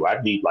what you do. I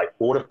need like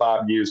 4 to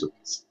 5 years of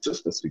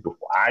consistency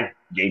before I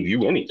gave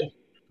you anything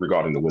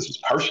regarding the Wizards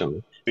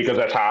personally, because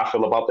that's how I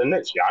feel about the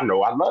Knicks. Yeah, I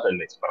know I love the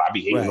Knicks, but I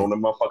be hating Right. on the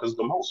motherfuckers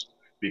the most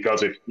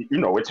because if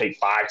it takes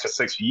 5 to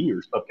 6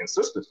 years of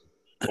consistency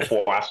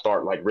before I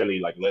start like really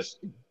like let's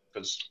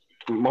because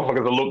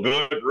motherfuckers will look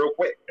good real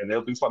quick and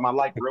they'll do something I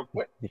like real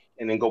quick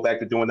and then go back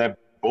to doing that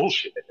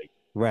bullshit that they do.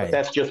 But Right.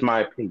 that's just my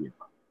opinion.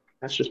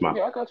 That's just my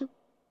Yeah, I got you.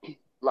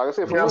 Like I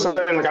said, you for know me, what I'm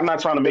saying? Like I'm not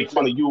trying to the, make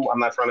fun of you. I'm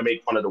not trying to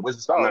make fun of the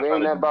Wizards. I'm dog, not it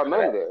trying ain't to that do about none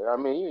of none of that. that. I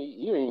mean,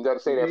 you ain't even got to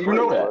say that You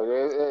know phrase,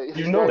 that. but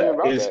You it know ain't that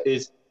about that.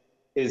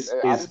 is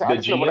I the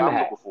just know what GM I'm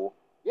hat. looking for.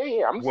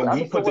 Yeah. When I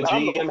we just know put the what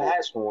I'm looking GM for.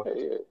 hats on,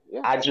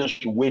 Yeah. I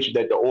just wish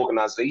that the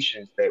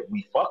organizations that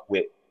we fuck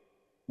with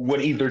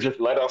would either just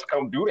let us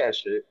come do that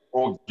shit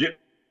or get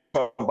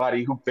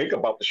somebody who think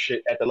about the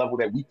shit at the level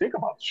that we think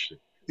about the shit.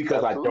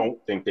 Because I Absolutely. don't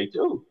think they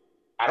do.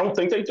 I don't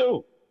think they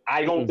do.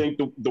 I don't Mm.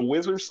 think the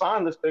Wizards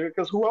signed this thing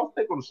because who else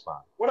they gonna sign?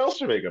 What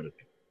else are they gonna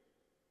do?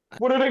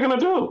 What are they gonna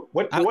do?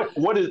 What I, what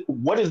what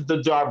is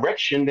the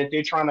direction that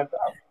they're trying to go?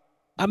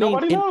 I mean,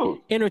 Nobody knows.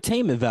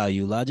 entertainment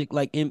value, logic.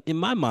 Like in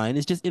my mind,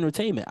 it's just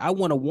entertainment. I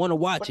want to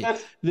watch But it.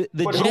 that's The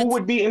but who Jets.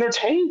 would be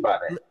entertained by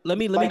that? Let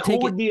me Like who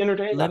take it. would be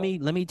entertained by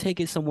that? Let me take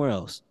it somewhere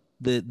else.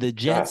 The God.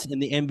 Jets in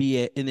the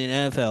NBA in the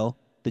NFL,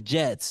 the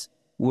Jets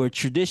were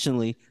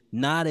traditionally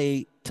not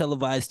a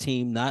televised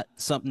team, not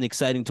something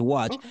exciting to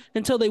watch Okay.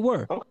 until they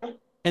were, Okay.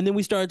 and then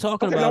we started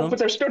talking Okay. about No, them. but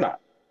they're still not.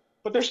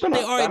 But they're still But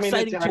they not. are I mean, it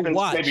exciting to happens maybe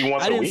watch.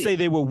 once I a didn't week. say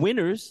they were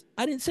winners.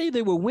 I didn't say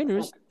they were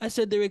winners. I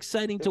said they're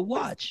exciting to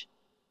watch.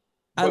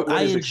 But what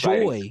I is exciting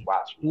to enjoy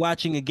watch?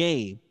 watching a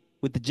game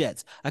with the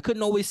Jets. I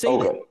couldn't always say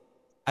that. Okay.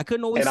 I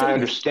couldn't always And I say that.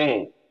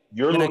 understand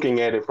you're And I looking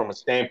at it from a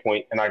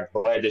standpoint, and I'm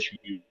glad that you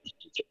used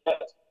the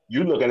Jets.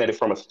 You're looking at it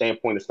from a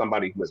standpoint of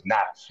somebody who is not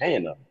a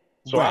fan of them.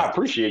 So I right,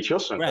 appreciate your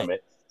right.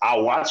 sentiment. I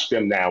watch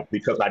them now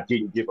because I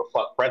didn't give a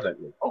fuck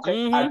presently. Okay,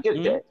 I Mm-hmm, get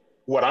mm-hmm. that.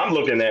 What I'm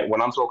looking at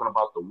when I'm talking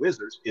about the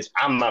Wizards is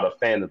I'm not a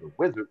fan of the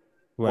Wizards,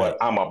 Right. but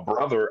I'm a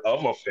brother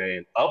of a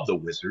fan of the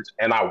Wizards,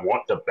 and I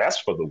want the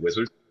best for the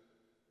Wizards.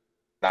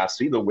 I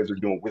see the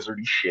Wizards doing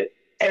wizardy shit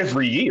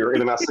every year,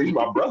 and then I see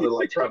my brother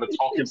like trying to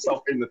talk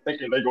himself into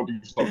thinking they're gonna do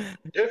something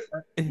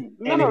different, No, and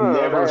no, it no,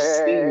 no. never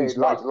Hey, seems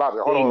like Logic.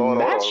 Hold they on, hold on,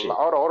 match it.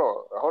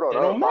 hold on. They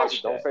don't Logic.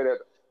 match Don't that. say that.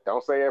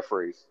 Don't say that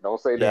phrase. Don't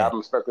say that. Yeah. I'm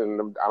expecting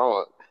them. I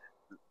don't.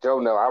 Joe,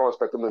 no, I don't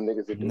expect them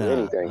niggas to do Nah.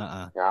 anything.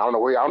 I don't know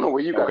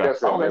where you got Okay, that okay,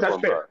 sentiment that's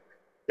from, bro. fair.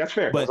 That's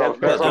fair. But That's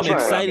That's what I'm I'm just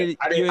what saying. I meant.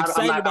 excited. You're I'm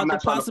excited not. I'm about the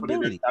not trying to put it.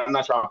 possibility. I'm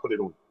not trying to put it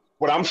on.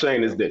 What I'm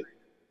saying is this: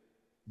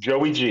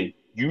 Joey G,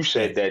 you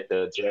said Yes. that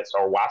the Jets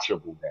are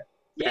watchable. Now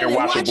Yeah, they're they're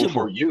watchable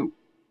for watchable. you.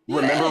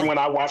 Remember Yeah. when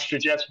I watched the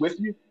Jets with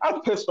you? I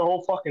was pissed the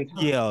whole fucking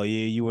time. Yeah. Oh,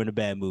 yeah. You were in a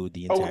bad mood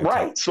the Oh, entire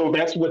time. right. So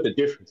that's what the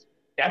difference is.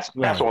 That's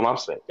Right. all I'm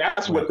saying.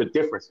 That's what Right. the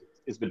difference is.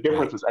 Is the Right.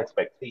 difference is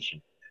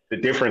expectation. The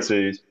difference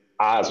is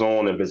eyes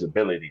on and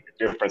visibility.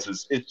 The difference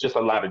is it's just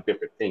a lot of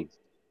different things.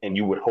 And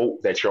you would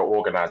hope that your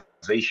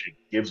organization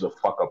gives a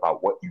fuck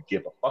about what you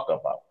give a fuck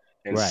about.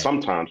 And Right.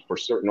 sometimes for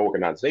certain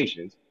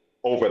organizations,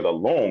 over the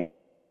long,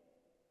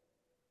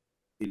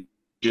 it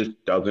just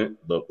doesn't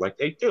look like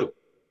they do.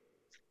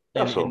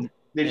 And That's all. and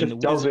It and the just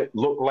Wiz. doesn't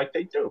look like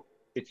they do.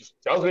 It just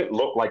doesn't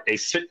look like they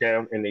sit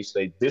down and they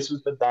say, this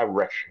is the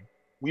direction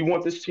we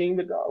want this team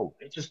to go.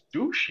 They just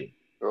do shit.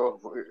 Oh,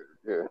 yeah.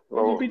 They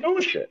just be Well,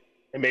 doing shit.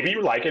 And maybe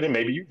you like it and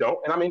maybe you don't.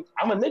 And I mean,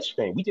 I'm a Knicks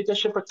fan. We did that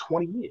shit for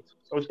 20 years.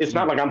 So it's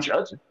not Mm, like I'm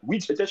judging. We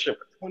did that shit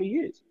for 20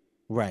 years.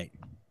 right.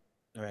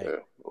 Right.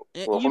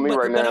 yeah. Well, for me But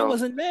right I now,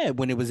 wasn't mad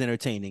when it was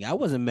entertaining. I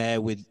wasn't mad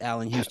with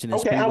Allen Houston and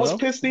Okay, I was Sprewell.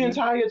 pissed the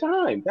entire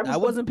time. That I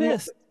was the wasn't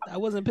pissed. I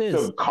wasn't the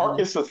pissed.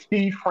 carcass of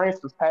Steve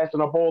Francis passing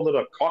the ball to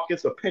the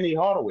carcass of Penny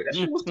Hardaway. That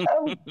shit was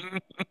terrible.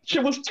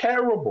 Shit was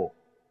terrible.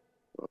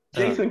 Uh,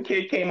 Jason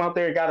Kidd came out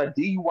there and got a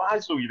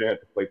DUI, so you didn't have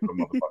to play for the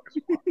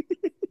motherfuckers.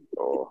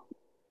 oh,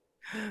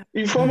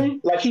 You feel me?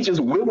 Like he just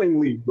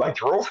willingly like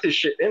drove his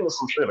shit into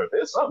some shit or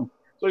did something.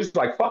 So he's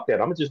like, "Fuck that!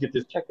 I'm gonna just get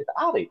this check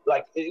out of it."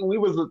 Like we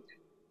was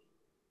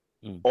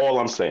mm, all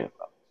I'm saying,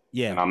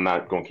 yeah. and I'm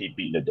not gonna keep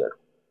beating it dead.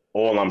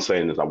 All I'm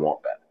saying is I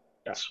want better.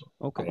 That's what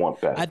I Okay.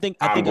 want better. I I'm think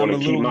I'm a gonna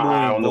keep little my more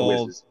eye on the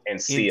involved Wizards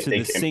and see if into they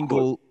the can put single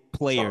something.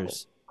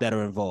 players that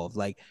are involved.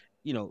 Like,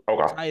 Okay.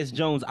 Tyus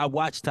Jones. I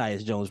watched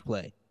Tyus Jones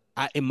play.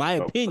 In my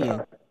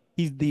opinion, Okay.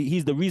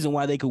 he's the reason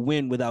why they could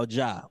win without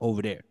Ja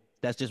over there.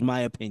 That's just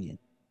my opinion.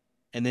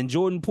 And then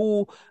Jordan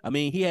Poole, I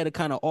mean, he had a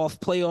kind of off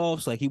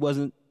playoffs, like he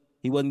wasn't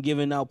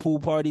giving out pool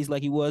parties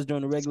like he was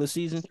during the regular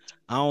season.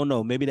 I don't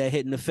know, maybe that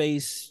hit in the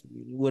face,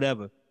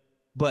 whatever.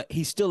 But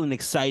he's still an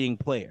exciting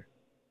player.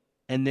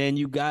 And then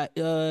you got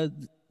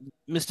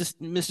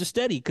Mr.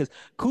 Steady, because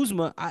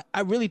Kuzma,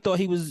 I really thought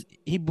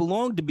he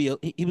belonged to be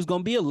he was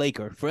going to be a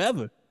Laker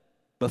forever.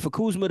 But for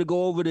Kuzma to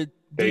go over to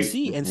They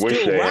DC and wish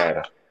still they rock, had.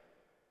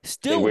 They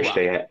still wish rock.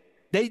 they had.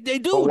 They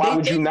But do. why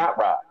would you not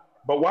rock?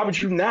 But why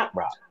would you not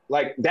rock?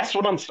 Like that's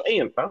what I'm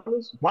saying,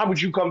 fellas. Why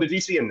would you come to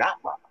DC and not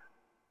rock?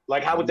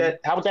 Like how would that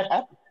happen?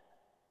 I don't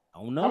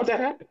How would know. that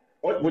happen?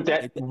 What would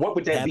that It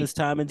be? happens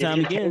time and If time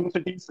you again. came to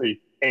DC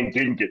and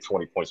didn't get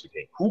 20 points a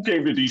game, who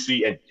came to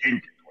DC and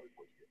didn't get 20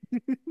 points a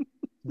game?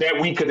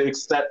 That we could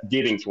accept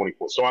getting 20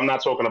 points. So I'm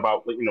not talking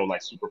about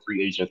like super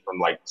free agents from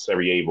like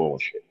Sarajevo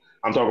and shit.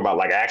 I'm talking about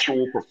like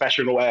actual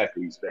professional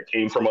athletes that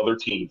came from other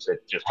teams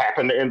that just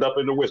happened to end up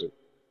in the Wizards.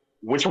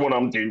 Which one of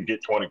them didn't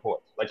get 20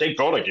 points? Like they're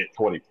gonna get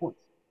 20 points.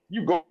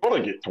 You're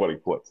gonna get 20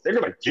 points. They're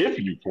gonna give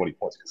you 20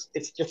 points because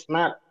it's just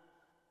not.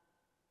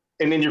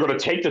 And then you're gonna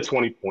take the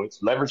 20 points,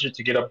 leverage it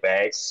to get a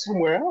bag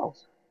somewhere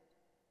else.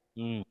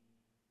 Mm.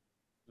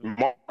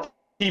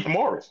 Keith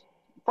Morris,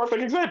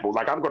 perfect example.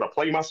 Like I'm gonna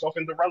play myself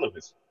into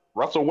relevance.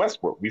 Russell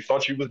Westbrook, we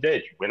thought you was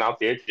dead. You went out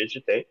there, did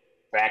your thing,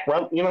 back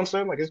run. You know what I'm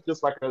saying? Like it's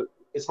just like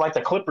it's like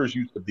the Clippers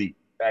used to be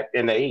back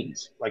in the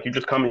 '80s. Like you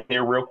just come in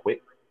here real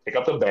quick, pick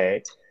up the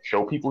bag,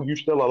 show people you're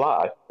still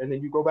alive, and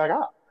then you go back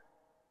out.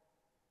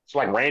 It's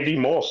like Randy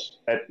Moss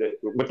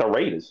with the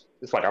Raiders.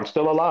 It's like I'm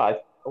still alive.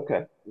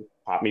 Okay,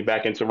 pop me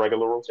back into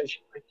regular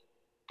rotation.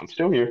 I'm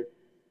still here,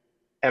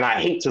 and I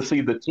hate to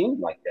see the team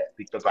like that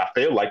because I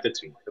feel like the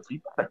team could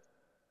be better.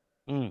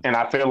 Mm. And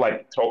I feel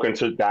like talking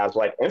to guys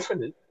like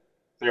Infinite,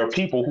 there are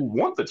people who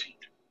want the team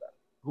to be better,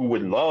 who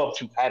would love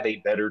to have a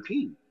better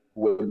team,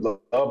 who would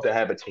love to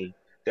have a team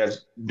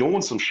that's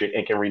doing some shit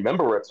and can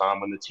remember a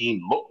time when the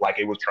team looked like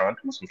it was trying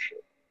to do some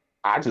shit.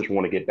 I just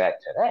want to get back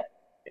to that.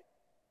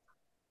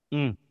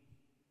 Mm.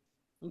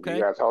 Okay.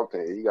 You gotta talk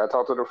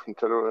to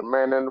the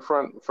man in the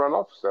front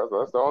office.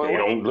 That's the only They way.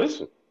 don't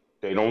listen.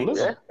 They don't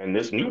listen. Yeah. And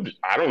this new,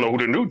 I don't know who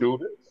the new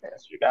dude is.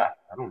 That's your guy.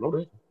 I don't know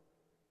this.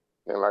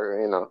 And like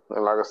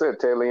I said,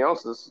 Taylor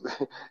Youngster,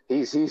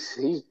 he's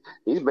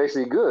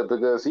basically good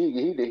because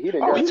he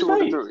didn't Oh, got he's two of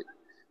the great. three.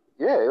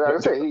 Yeah, like I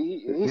said,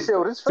 he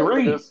showed his face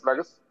Three. because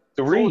like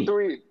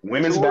Three.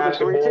 Women's two of the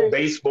three basketball, teams.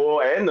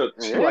 baseball, and the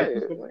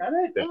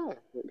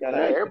Yeah,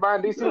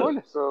 everybody in DC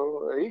winning,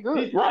 so he good.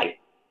 He's right.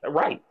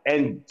 Right.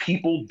 And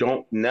people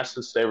don't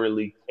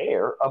necessarily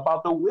care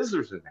about the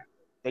Wizards in that.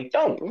 They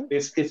don't. Mm-hmm.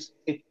 It's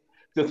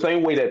the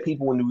same way that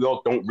people in New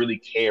York don't really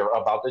care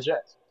about the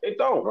Jets. They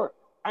don't. Right.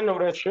 I know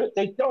that shit.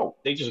 They don't.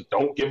 They just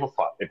don't give a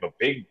fuck. If a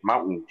big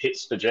mountain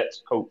hits the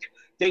Jets coach,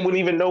 they wouldn't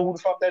even know who the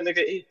fuck that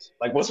nigga is.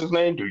 Like, what's his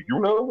name? Do you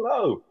know?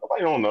 No.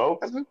 Nobody don't know.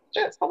 Because it's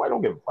Jets. Nobody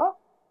don't give a fuck.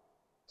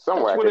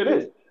 Somewhere That's what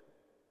it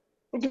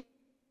is.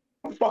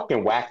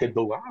 Fucking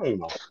wackadoo. I don't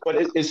know. But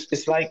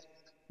it's like,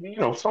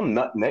 some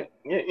nutneck,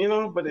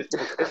 but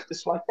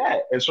it's like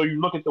that. And so you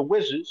look at the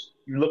Wizards,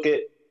 you look at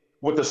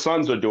what the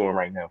Suns are doing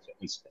right now, for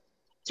instance.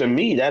 To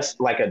me, that's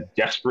like a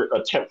desperate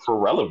attempt for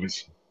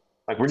relevancy.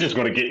 Like we're just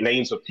going to get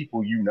names of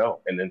people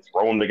and then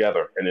throw them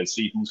together and then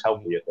see who's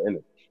healthy at the end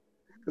of it.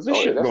 Because this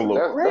shit going to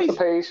look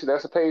crazy.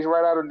 That's a page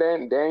right out of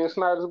Daniel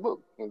Snyder's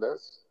book.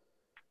 That's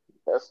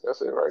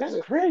it right That's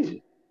there.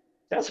 crazy.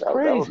 That's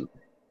crazy.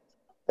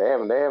 They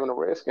having a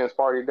Redskins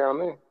party down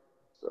there.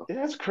 So. Yeah,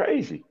 that's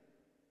crazy.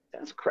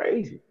 That's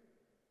crazy.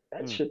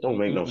 That shit don't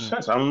make no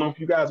sense. I don't know if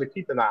you guys are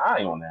keeping an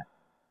eye on that,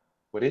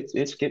 but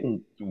it's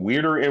getting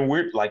weirder and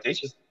weird. Like they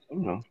just,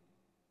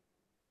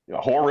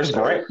 Horace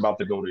Grant about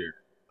to go there.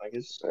 Like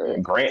it's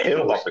Grant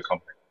Hill about to come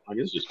there. Like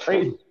it's just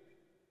crazy.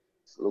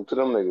 Salute to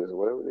them niggas,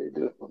 whatever they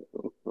do.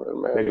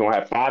 They're gonna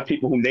have 5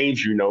 people who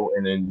names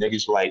and then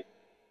niggas like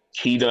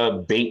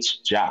Keita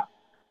Bates-Diop,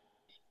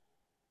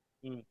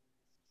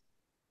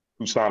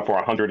 who signed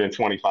for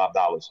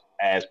 $125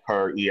 as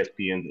per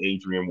ESPN's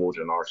Adrian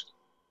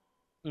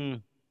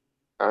Wojnarowski.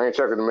 I ain't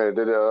checking a minute.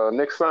 Did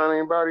Knicks sign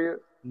anybody yet?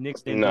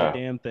 Knicks didn't do a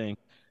damn thing.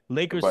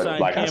 Lakers signed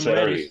like Cam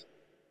Reddish.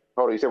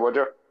 Hold on, you said what,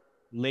 Joe?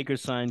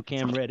 Lakers signed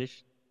Cam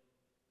Reddish.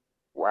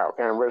 Wow,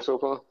 Cam Reddish so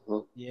far?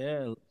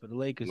 Yeah, for the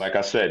Lakers. Like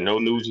I said, no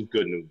news is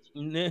good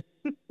news.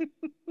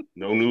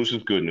 No news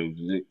is good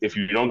news. If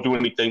you don't do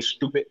anything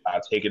stupid,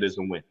 I'll take it as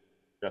a win.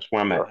 That's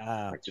where I'm at.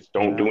 Wow. Like, just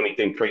don't do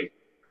anything crazy.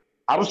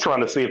 I was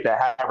trying to see if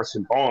that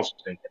Harrison Barnes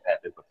thing could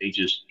happen, but they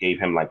just gave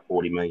him like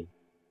 $40 million.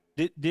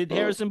 Did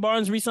Harrison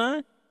Barnes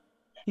resign?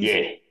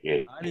 Yeah.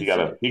 He got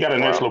a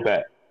nice little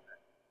bag.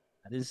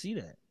 I didn't see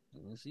that.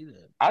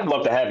 I'd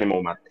love to have him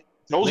on my team.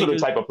 Those are the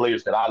type of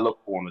players that I look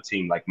for on a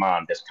team like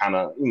mine. That's kind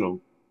of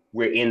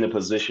we're in the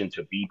position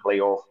to be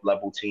playoff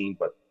level team,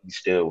 but we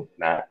still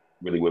not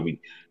really where we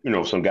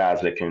some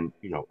guys that can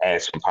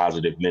add some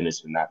positive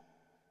minutes and not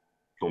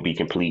gonna be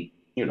complete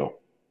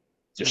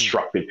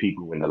destructive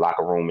people in the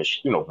locker room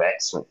and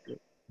vets.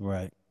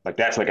 Right. Like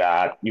that's a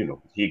guy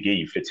he'll give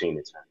you 15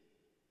 to 10.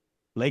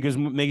 Lakers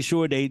make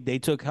sure they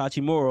took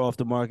Hachimura off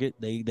the market.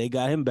 They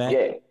got him back.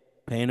 Yeah.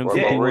 Paying him What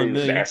about 51 Reeves?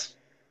 million.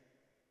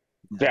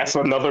 That's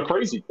another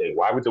crazy thing.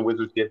 Why would the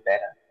Wizards get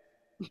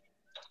that?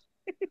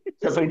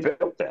 Because they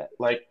built that.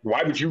 Like,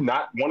 why would you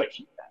not want to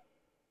keep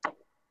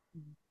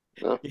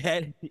Yeah. It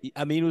had,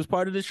 I mean, it was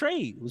part of the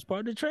trade. It was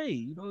part of the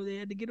trade. You know, they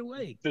had to get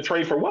away. the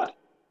trade for what?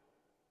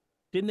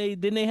 Didn't they?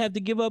 Didn't they have to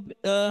give up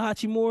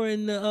Hachimura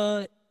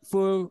and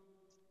for?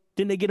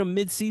 Didn't they get him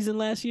mid-season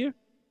last year?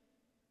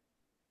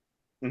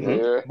 Mm-hmm.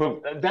 Yeah.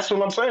 But that's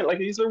what I'm saying. Like,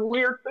 these are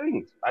weird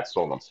things. That's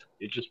all I'm saying.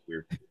 It's just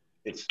weird.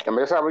 It's I mean,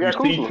 that's how we you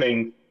got see Kuzma.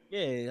 things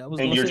Yeah, I was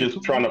and gonna you're say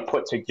just trying Kuzma. to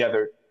put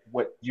together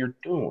what you're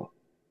doing.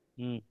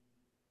 Mm.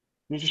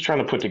 You're just trying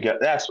to put together.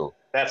 That's all.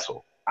 That's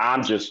all.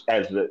 I'm just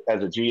as a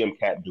GM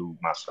cat dude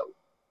myself.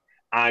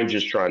 I'm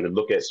just trying to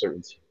look at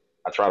certain teams.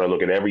 I try to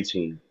look at every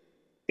team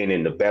and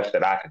in the best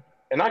that I can.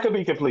 And I could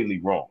be completely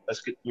wrong.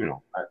 Let's get,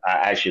 I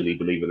actually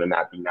believe it or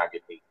not, do not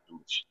get paid to do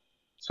this shit.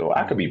 So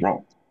I could be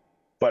wrong.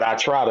 But I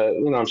try to,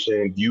 you know what I'm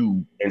saying,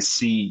 view and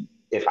see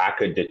if I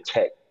could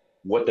detect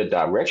what the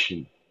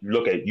direction.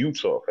 Look at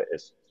Utah, for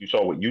instance. You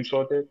saw what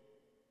Utah did?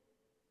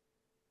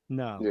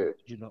 No, Yeah.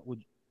 you know,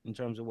 in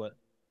terms of what?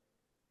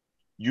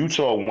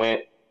 Utah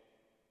went,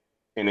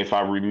 and if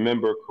I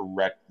remember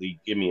correctly,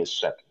 give me a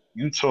second.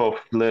 Utah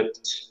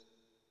flipped,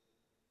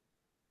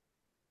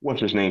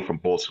 what's his name from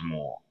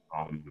Baltimore?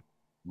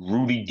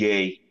 Rudy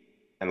Gay,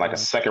 and like a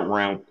second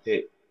round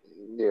pick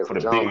Yeah, for for the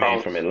John big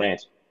man from Collins.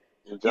 Atlanta.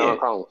 John Yeah,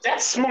 Collins.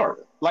 that's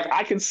smart. Like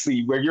I can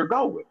see where you're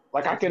going.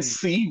 Like I can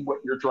Mm-hmm. see what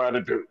you're trying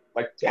to do.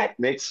 Like that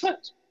makes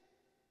sense.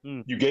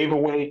 Mm. You gave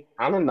away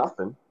kind of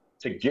nothing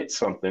to get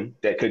something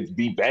that could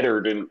be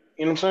better than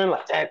you know what I'm saying,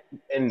 like that.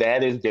 And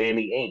that is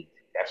Danny Ainge.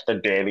 That's the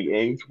Danny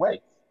Ainge way.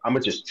 I'm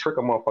gonna just trick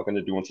a motherfucker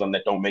into doing something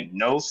that don't make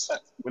no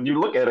sense. When you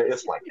look at it,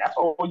 it's like that's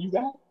all you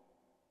got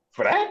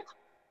for that.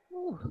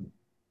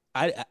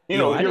 You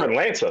know, Yo, if I you're didn't.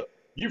 Atlanta,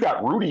 you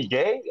got Rudy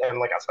Gay and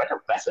like a second.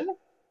 That's it.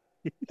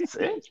 That's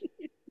it.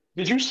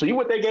 Did you see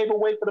what they gave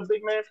away for the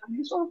big man from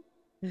Utah?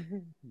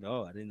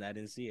 No, I didn't. I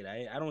didn't see it.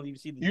 I don't even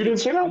see the. You didn't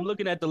see I'm that?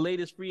 looking at the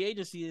latest free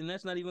agency, and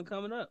that's not even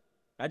coming up.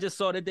 I just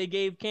saw that they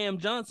gave Cam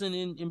Johnson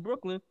in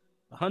Brooklyn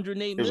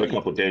 108 It was a million.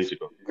 couple of days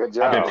ago. Good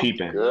I've been job.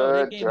 peeping. No,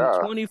 they Good gave him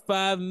job.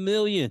 25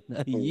 million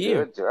a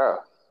year. Good job.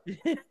 Good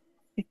job.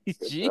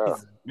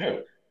 Jeez,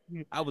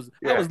 Yeah, I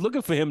yeah, was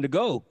looking for him to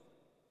go.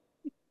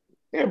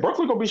 yeah.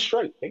 Brooklyn gonna be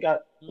straight. Yeah.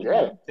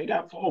 Mm-hmm. They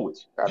got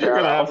forwards. I think You're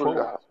gonna have hopefully,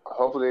 forwards.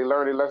 hopefully they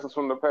learn their lessons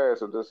from the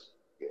past of just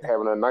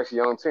having a nice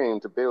young team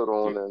to build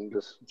on and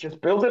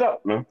Just build it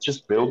up, man.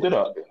 Just build it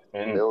up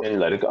and build. and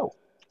let it go.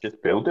 Just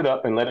Yep. build it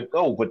up and let it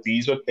go. But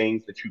these are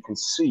things that you can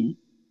see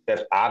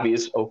that's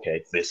obvious.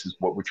 Okay, this is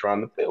what we're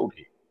trying to build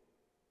here.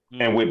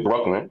 And with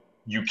Brooklyn,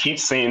 you keep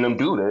seeing them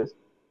do this,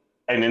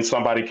 and then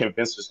somebody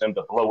convinces them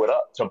to blow it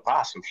up to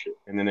buy some shit,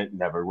 and then it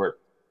never works.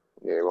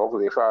 Yeah.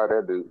 Hopefully they fire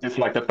that dude. It's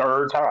like the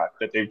third time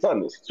that they've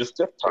done this. Just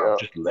this time, Yeah.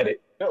 just let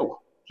it go.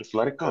 Just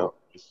let it Yeah. go.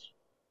 Just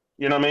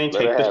you know what I mean?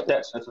 Let it Take the happen.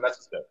 steps that's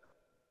necessary.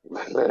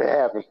 Let it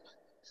happen.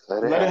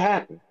 Let it Let it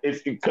happen. happen.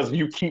 It's because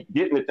you keep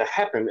getting it to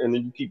happen, and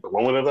then you keep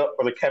blowing it up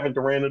for the Kevin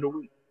Durant of the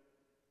week.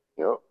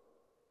 Yep.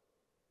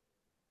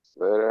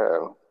 Let it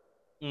happen.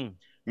 Mm.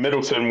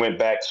 Middleton went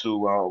back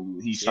to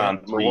he Yep, signed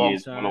three he Milwaukee.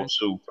 years, resigned.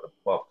 102 for the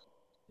Bucks.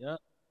 Yep,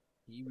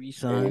 he Any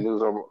resigned.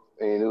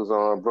 news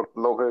on Brook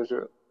Lopez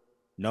yet?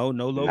 No,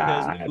 no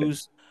Lopez Nah,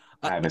 news.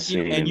 I haven't You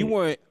know, seen and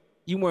any.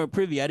 you weren't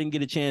privy. I didn't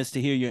get a chance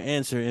to hear your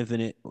answer,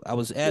 Infinite. I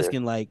was Yeah.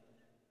 asking like,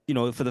 you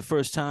know, for the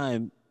first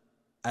time,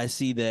 I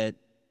see that,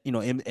 you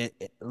know, at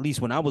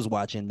least when I was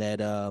watching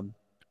that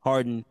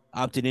Harden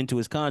opted into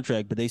his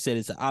contract, but they said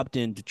it's an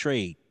opt-in to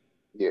trade.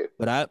 Yeah.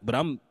 But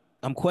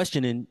I'm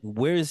questioning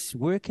where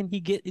can he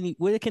get any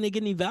where can they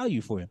get any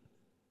value for him?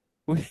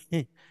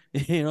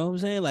 You know what I'm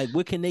saying? Like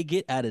what can they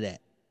get out of that?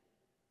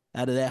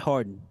 Out of that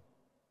Harden?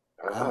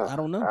 Uh, I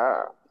don't know.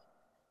 uh,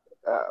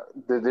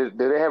 did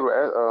they have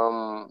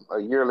a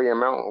yearly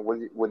amount of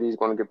what he's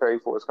going to get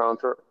paid for his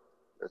contract?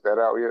 Is that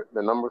out yet?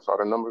 The numbers are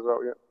the numbers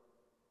out yet?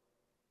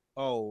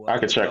 Oh, I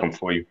could check no. them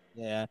for you.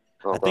 Yeah.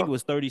 I think Okay. it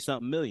was 30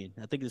 something million.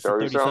 I think it's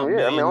 30 30 something. something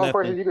Yeah. I mean, million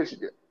left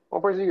in.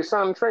 one person you can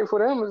sign and trade for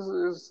them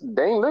is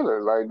Dame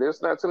Lillard. Like,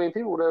 there's not too many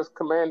people that's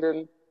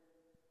commanding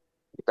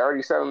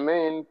 37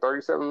 million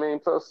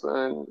plus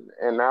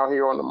and now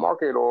here on the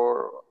market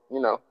or,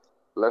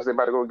 unless they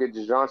about to go get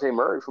DeJounte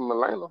Murray from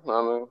Atlanta.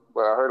 I mean,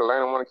 but I heard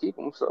Atlanta want to keep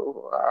him,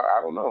 so I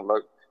don't know.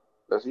 Like,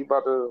 unless you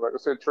about to, like I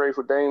said, trade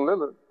for Dame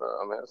Lillard,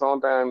 I mean, it's the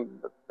only time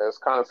that's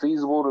kind of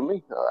feasible to me.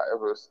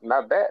 If it's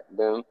not that,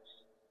 then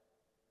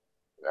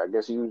I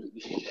guess you,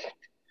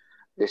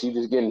 guess you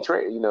just getting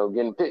trade,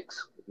 getting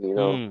picks,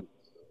 Mm.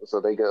 so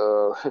they can,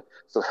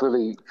 so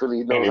Philly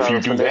And knows if how you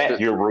to do finesse that, it.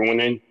 you're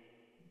ruining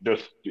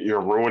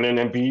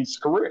Embiid's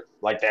career.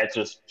 Like that,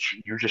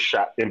 you just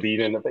shot Embiid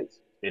in the face.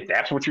 If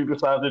that's what you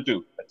decide to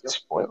do at this Yeah,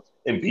 point,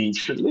 Embiid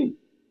should leave.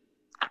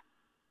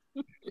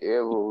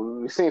 yeah, well,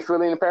 we've seen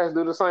Philly in the past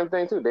do the same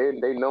thing too.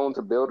 They known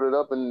to build it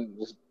up and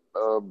just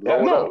Yeah, blow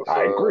it up. no,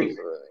 I agree.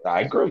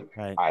 I So agree.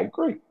 Right. I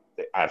agree.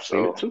 I've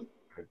seen it so too.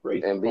 I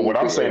agree. and But what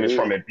I'm saying is, be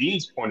from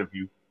Embiid's point of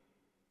view,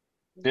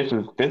 this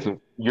is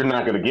you're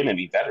not going to get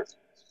any better.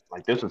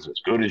 Like this is as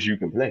good as you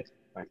can play.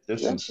 Like Yeah,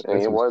 and his this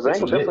ankle is it.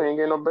 definitely ain't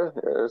getting no better.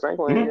 Yeah, his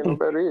ankle ain't getting no Mm-mm,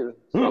 better either.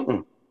 So.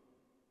 mm-mm,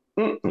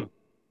 mm-mm,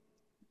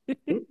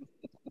 mm-mm.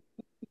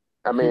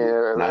 I mean,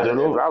 Not at if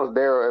all. I was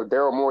there, if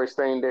Daryl Morey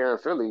staying there in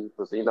Philly,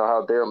 because you know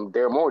how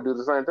Daryl Morey do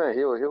the same thing.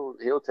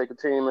 He'll take a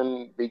team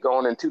and be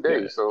gone in 2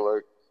 days. Yeah, So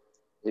like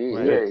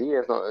Right. yeah. he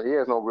has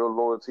no real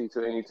loyalty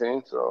to any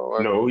team. So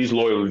like No, he's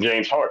loyal to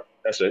James Harden.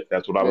 That's it.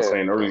 That's what I was yeah,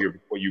 saying earlier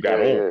before you got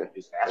yeah, on. yeah,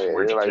 Is that's yeah.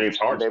 where They're like James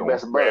Harden's they're going,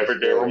 best buds. wherever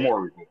Yeah, Daryl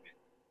Morey will be.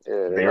 yeah,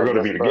 they're They're like going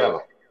to be best buds. together.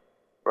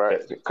 Right.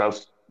 That's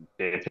because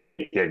they're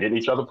getting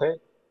each other paid.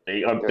 They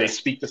Yeah,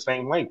 speak the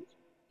same language.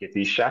 Get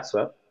these shots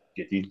up.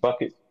 Get these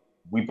buckets.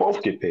 We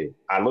both get paid.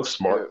 I look yeah,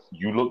 smart.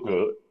 You look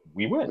good.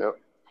 We win. yep.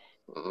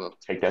 Mm-hmm.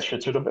 Take that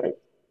shit to the bank.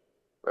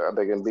 I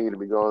think Embiid to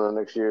be going on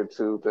next year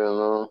too. Then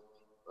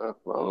I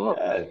don't know.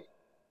 Yeah.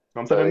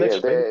 Come to the But yeah, Knicks,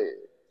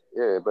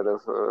 baby. but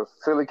if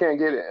Philly can't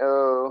get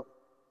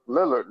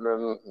Lillard,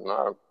 then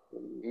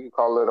you can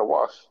call it a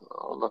wash. I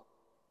don't know.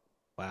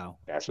 Wow.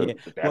 That's Yeah.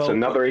 that's Well,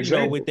 another with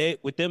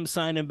example. them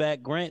signing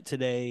back Grant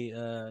today,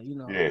 Yeah. I don't It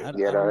know. kind I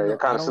of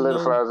don't know.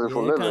 solidifies it Yeah,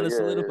 for it kind Lillard. of Yeah,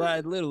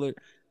 solidified Lillard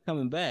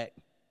coming back.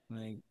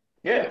 Like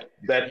Yeah.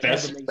 they had to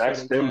make sure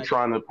That's they them got.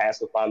 trying to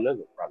pacify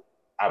Lillard, probably.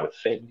 I would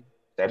think.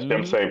 That's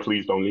them Mm-hmm. saying,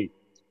 please don't leave.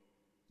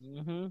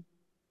 Mm-hmm.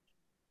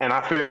 And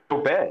I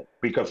feel bad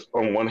because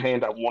on one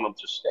hand, I want him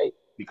to stay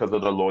because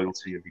of the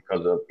loyalty and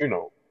because of,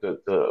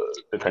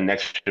 the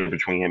connection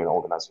between him and the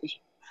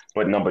organization.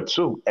 But number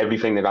two,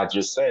 everything that I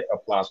just said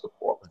applies to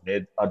Portland.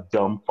 They're a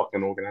dumb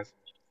fucking organization.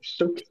 They're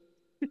stupid.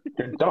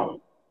 They're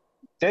dumb.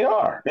 They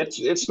are.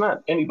 It's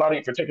not anybody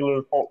in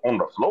particular on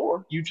the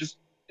floor. You just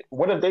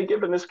what have they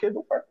given this kid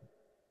to work?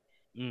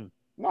 Mm.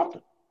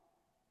 Nothing.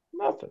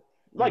 Nothing.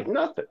 Like Mm.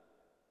 nothing.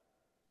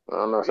 I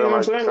don't know. You know what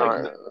I'm saying?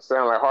 Like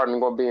Sound like Harden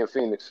gonna be in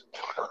Phoenix.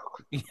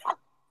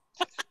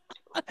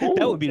 That would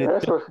cool. be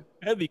That's what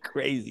that'd be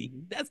crazy.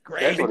 That's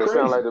That'd that's be what crazy. it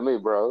sound like crazy. to me,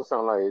 bro. It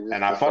sound like it's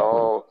And I just fuck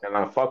with it. all And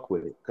I fuck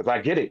with it. Because I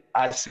get it.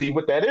 I see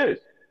what that is.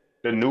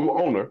 The new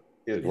owner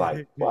is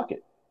like, fuck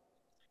it.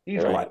 He's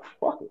yeah, Right. like,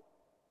 fuck it.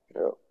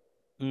 yeah.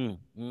 Mm.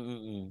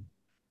 Mm-mm-mm.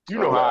 You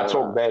know I'm how I like,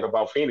 talk bad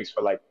about Phoenix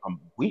for like a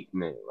week,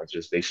 man. Like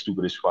just they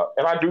stupid as fuck.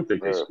 And I do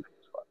think they uh, stupid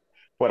as fuck.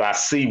 But I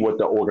see what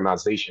the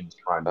organization is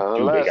trying to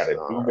do. They unless got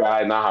a new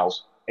guy in the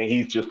house, and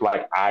he's just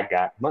like, I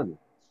got money.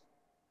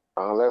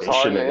 unless They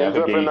Harden shouldn't have ends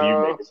ever up in gave you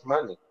niggas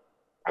money.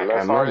 I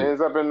got money.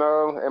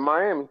 in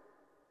Miami.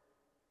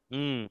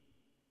 Mm.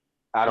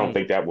 I don't Mm.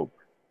 think that will.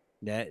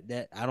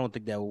 That I don't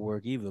think that will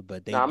work either.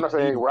 But they Now, do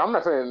need him. I'm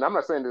not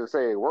saying to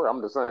say it work.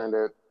 I'm just saying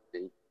that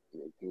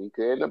he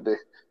could end up there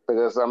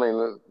because I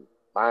mean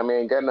Miami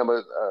ain't got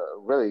number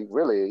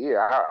really.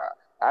 Yeah,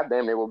 I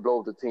damn near would blow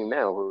up the team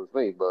now if it was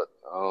me, but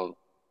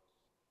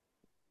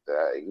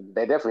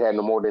they definitely had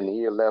no more than a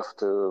year left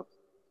to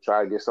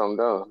try to get something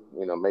done.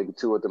 You know, maybe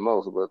two at the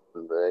most, but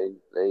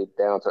they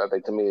down to I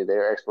think to me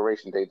their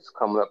expiration date is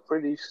coming up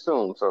pretty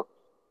soon. So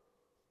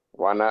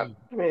why not? Mm.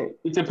 I mean,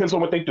 it depends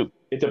on what they do.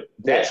 Yeah.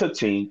 That's a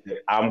team that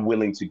I'm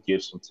willing to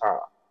give some time.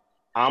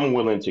 I'm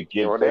willing to Yeah,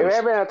 give well, they them have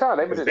some been time at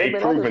time. because They've they've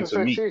been at this proven for to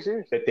six, me 6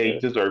 years. that they Yeah.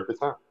 deserve the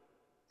time.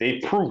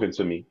 They've proven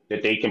to me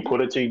that they can put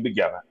a team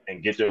together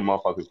and get their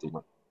motherfuckers to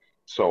win.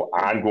 So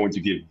I'm going to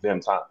give them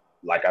time.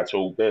 Like I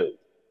told Bill,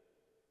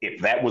 if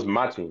that was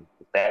my team,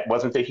 if that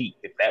wasn't the Heat,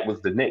 if that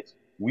was the Knicks,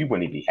 we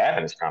wouldn't even be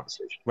having this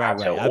conversation. Right. I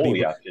Right. tell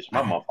Holy, I kiss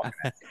my motherfucking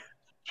ass.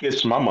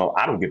 Kiss my mom.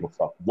 I don't give a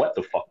fuck what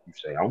the fuck you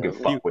say. I don't give a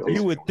fuck what they You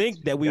say would on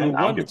think that we would ESPN.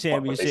 I don't won the give a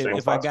fuck what they say championship on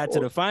if I Fox got to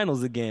Sports. the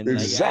finals again. Like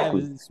I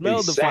Exactly. haven't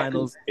smelled the Exactly.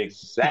 finals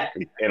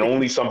Exactly. And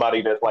only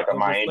somebody that's like a over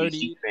Miami 30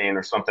 Heat years. fan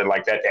or something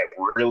like that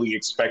really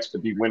expects to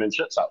be winning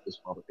chips out this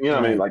moment. You know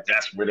what I mean? Right. Like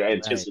that's where the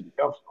Right. anticipacy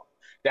comes from.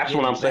 That's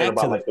what Getting I'm saying back to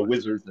about the like the finals.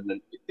 Wizards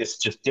and it's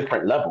just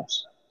different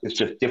levels. It's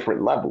just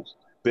different levels.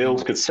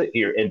 Bills Mm. could sit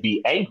here and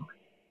be angry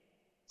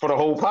for the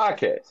whole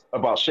podcast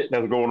about shit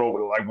that's going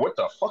over. Like, what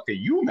the fuck are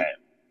you mad?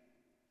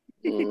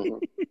 Mm-hmm.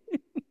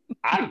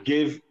 I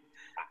give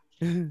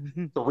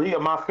three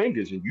of my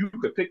fingers, and you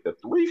could pick the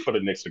three for the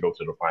Knicks to go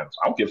to the finals.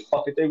 I don't give a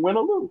fuck if they win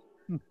or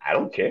lose. I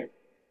don't care.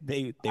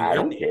 They I were in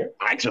don't there. care.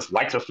 I just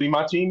like to see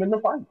my team in the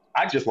finals.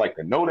 I just like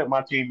to know that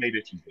my team made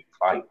it to the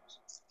finals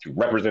to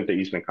represent the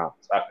Eastern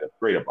Conference. I feel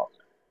great about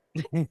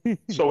that.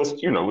 So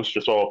it's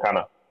just all kind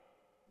of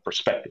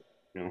perspective.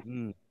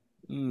 Mm.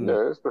 Mm.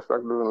 Yeah, it's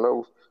perspective and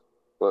levels,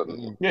 but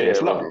Mm. Yeah, yeah,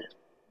 it's levels.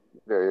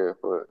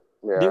 but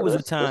yeah, There was a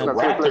that's The time. not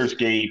take place. Raptors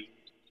gave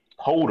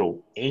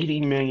total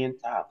 $80 million.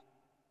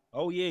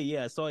 Oh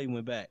yeah. I saw he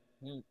went back.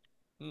 Mm.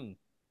 Mm.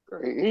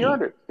 He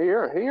earned it. He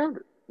earned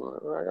it.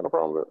 I got no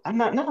problem with it. I'm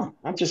not. No,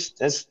 I'm just.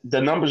 That's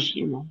the numbers.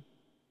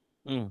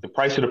 Mm. The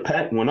price of the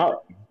pet went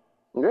up.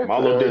 Yeah,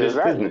 Marlo did his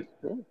exactly. business.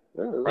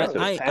 Yeah, Price of exactly.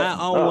 the I pet went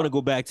don't want to up.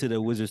 go back to the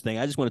Wizards thing.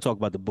 I just want to talk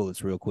about the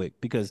Bullets real quick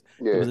because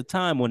there Yeah, was a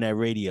time on that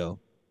radio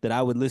that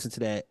I would listen to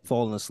that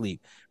falling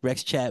asleep.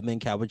 Rex Chapman,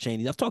 Calvin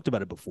Chaney. I've talked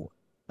about it before.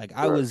 Like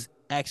I right, was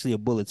actually a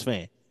Bullets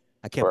fan.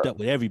 I kept right, up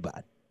with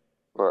everybody,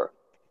 right.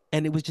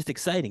 and it was just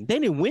exciting. They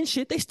didn't win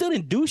shit. They still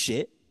didn't do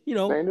shit. They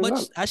ain't do Much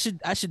nothing.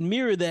 I should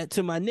mirror that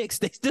to my Knicks.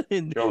 They still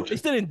didn't. Yo, They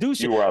still didn't do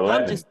shit. you were a I'm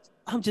legend. just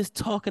I'm just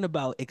talking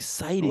about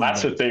exciting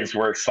Lots though. of things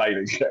were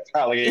exciting.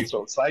 Probably ain't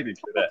so excited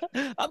for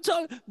that. I'm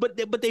talking, but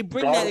they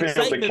bring that Garfield the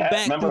excitement cat.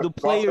 back through Remember the Garfield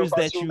players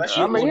that cartoon? you That I shit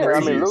put was mean, on the yeah, I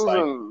mean, crazy team.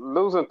 exciting.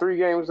 losing 3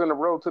 games in a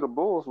row to the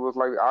Bulls was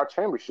like our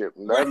championship.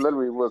 That Right.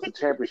 literally was the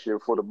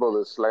championship for the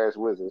Bullets slash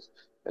Wizards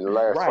in the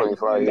last Right,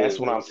 25 and that's years.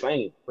 what I'm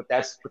saying. But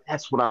that's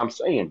what I'm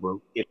saying,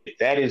 bro. If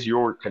that is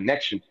your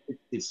connection,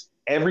 it's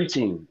every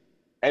team,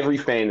 every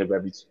fan of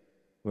every team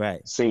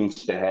Right.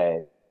 seems to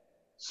have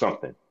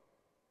something.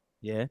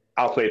 Yeah.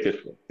 I'll say it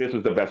this way. This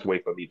is the best way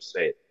for me to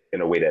say it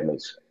in a way that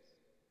makes sense.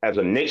 As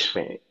a Knicks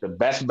fan, the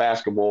best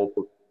basketball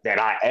that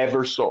I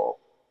ever saw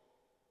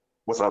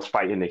was us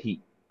fighting the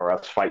Heat, or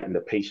us fighting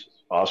the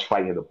Pacers, or us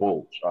fighting the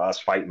Bulls, or us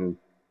fighting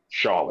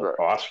Charlotte, Right,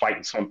 or us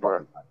fighting some right.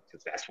 fucking body,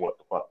 because that's what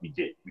the fuck we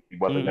did. We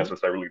wasn't Hmm.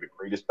 necessarily the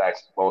greatest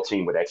basketball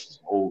team with X's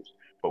and O's,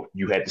 but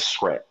you had to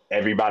scrap.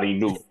 Everybody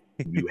knew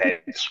you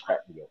had to scrap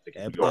New York to get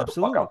New York the fuck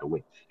Absolutely. out the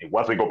way. It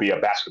wasn't gonna be a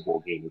basketball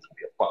game, it was gonna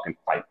be a fucking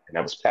fight. And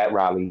that was Pat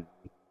Riley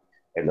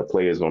and the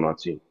players on our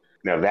team.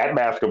 Now that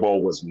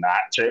basketball was not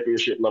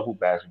championship level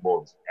basketball.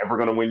 It was never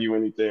going to win you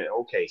anything.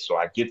 Okay, so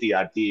I get the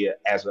idea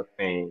as a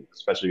fan,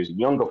 especially as a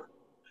younger,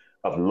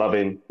 of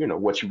loving,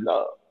 what you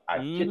love. I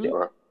get Hmm. that.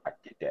 Right. I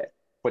get that.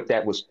 But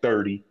that was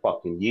 30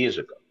 fucking years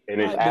ago.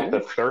 And if Right.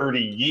 But after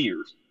 30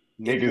 years,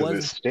 it niggas is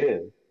wasn't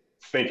still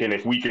thinking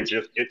if we could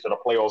just get to the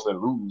playoffs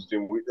and lose,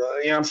 then you know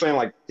what I'm saying?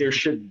 Like there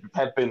should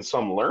have been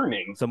some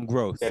learning some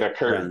growth. that Right.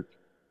 occurred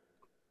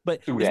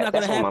But through it's that. not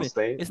going That's to all I'm happen.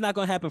 saying. It's not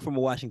going to happen from a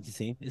Washington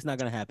team. It's not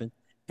going to happen.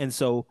 And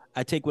so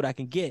I take what I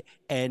can get.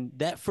 And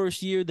that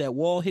first year that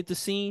Wall hit the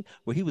scene,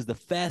 where he was the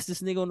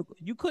fastest nigga on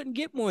you couldn't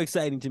get more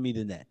exciting to me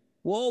than that.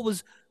 Wall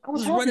was I was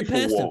was happy running for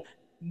past him. Wall.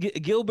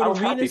 Gilbert I was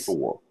happy for Arenas.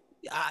 Wall.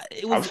 It I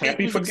was was it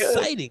happy was for Gil.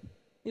 exciting.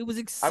 It was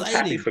I was happy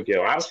exciting. for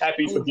Gil. I was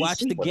happy I for would watch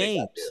DC the when they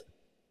got there games.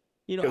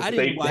 I because didn't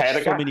they watch had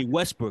a so guy. many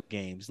Westbrook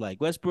games. Like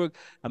Westbrook,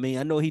 I mean,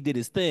 I know he did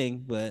his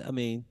thing, but I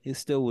mean, it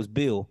still was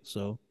Bill.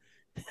 So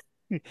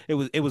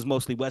it was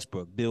mostly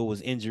Westbrook. Bill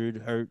was injured,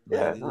 hurt. Like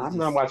Yeah, it no, was I'm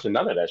not just watching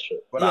none of that shit.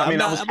 But yeah. I I'm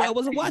mean, I not. was I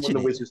wasn't happy when watching the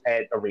it. Wizards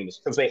had arenas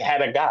because they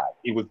had a guy.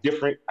 It was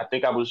different. I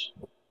think I was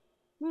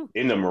Hmm.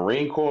 in the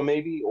Marine Corps,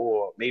 maybe,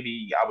 or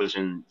maybe I was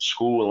in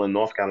school in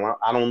North Carolina.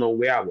 I don't know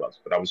where I was,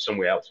 but I was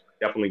somewhere else.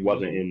 Definitely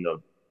wasn't Mhm. in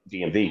the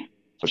DMV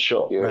for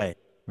sure. Yeah. Right.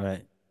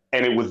 Right.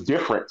 And it was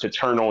different to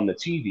turn on the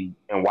TV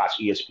and watch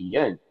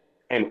ESPN,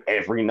 and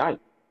every night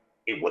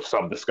it was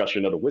some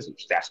discussion of the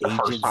Wizards. That's the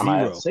first Agent time I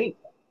had Zero. seen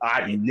that.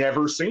 I've A-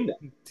 never seen that.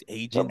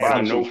 Agent But I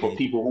About Zero, know you. for baby.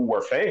 people who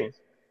were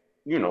fans,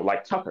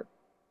 like Tucker.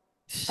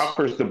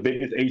 Tucker's the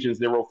biggest Agent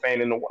Zero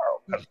fan in the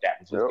world because that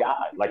was his Yep. guy.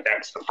 Like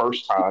that's the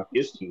first time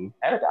his team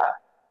had a guy.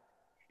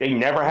 They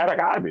never had a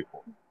guy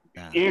before,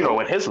 Nah.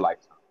 Nope. in his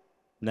lifetime.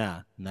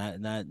 Nah. Not You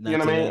not know to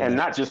what I mean? that And level.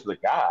 not just the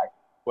guy,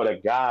 but a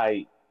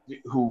guy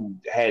who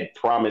had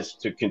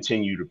promised to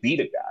continue to be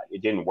the guy.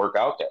 It didn't work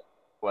out that way.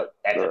 But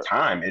at the Right.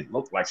 time, it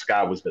looked like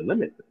sky was the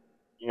limit.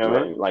 You know what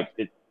I Right. mean?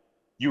 Like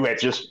you had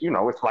just,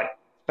 it's like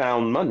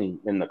found money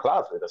in the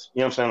closet. You know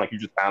what I'm saying? Like you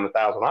just found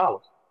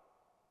 $1,000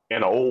 in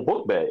an old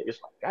book bag. It's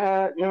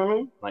like, you know what I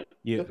mean? Like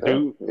Yeah. this Yeah.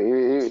 dude,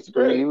 He, it's he,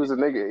 great. he was a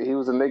nigga. He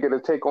was a nigga to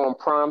take on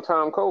prime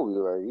time Kobe.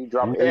 Like he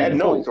dropped Yeah, 80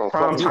 no, points on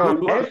prime fucking time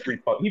Kobe Bryant. every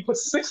fuck. He put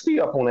 60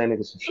 up on that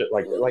nigga some shit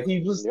like that. Like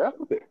he was Yeah.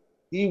 stupid.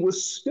 He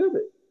was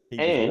stupid. He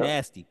was And Yeah.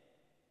 nasty.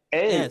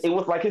 and it Nasty.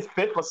 was like his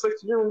fifth or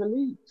sixth year in the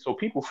league. So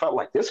people felt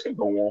like this could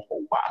go on for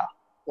a while.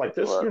 Like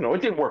this, Right.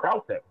 it didn't work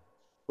out that way.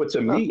 But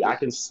to No. me, I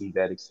can see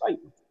that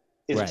excitement.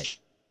 Right.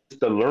 It's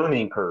the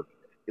learning curve.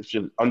 It's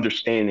just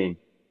understanding.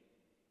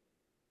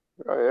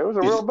 It was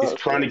a real It's bust.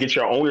 trying to get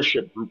your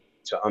ownership group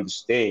to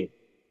understand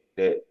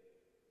that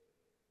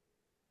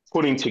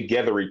putting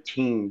together a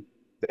team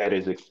that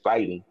is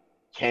exciting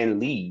can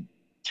lead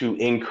to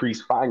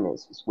increased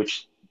finances,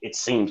 which it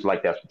seems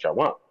like that's what y'all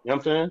want. You know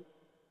what I'm saying?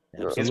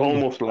 It's Absolutely.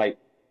 almost like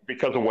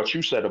because of what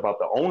you said about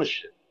the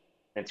ownership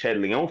and Ted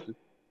Leonsis,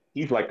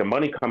 he's like the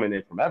money coming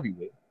in from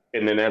everywhere.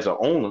 And then as an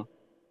owner,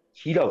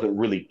 he doesn't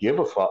really give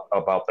a fuck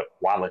about the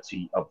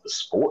quality of the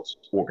sports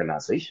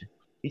organization.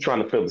 He's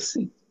trying to fill the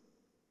seats.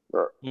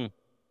 Right. Hmm.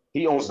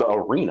 He owns the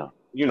arena.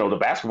 The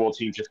basketball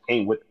team just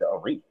came with the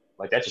arena.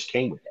 Like that just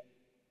came with that.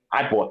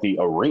 I bought the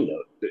arena.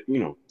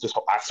 Just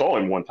I saw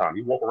him one time.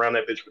 He walk around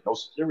that bitch with no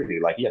security.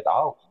 Like he had the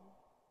house.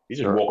 He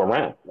just Right. walk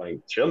around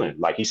like chilling.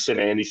 Like he's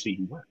sitting in any seat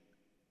he went.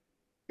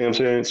 You know what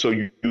I'm saying? So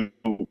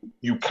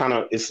you kind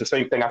of it's the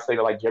same thing I say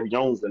to like Jerry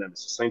Jones and them.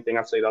 It's the same thing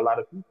I say to a lot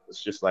of people.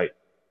 It's just like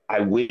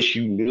I wish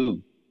you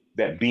knew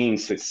that being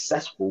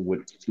successful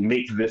would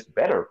make this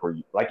better for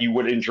you. Like you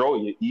would enjoy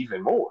it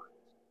even more.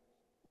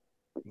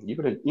 You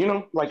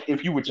would, like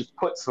if you would just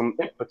put some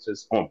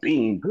emphasis on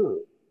being good,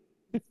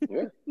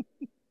 Yeah.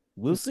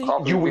 We'll see. you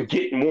Offense. would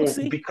get We'll more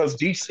see. because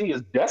DC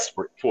is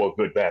desperate for a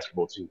good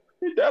basketball team.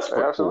 They're desperate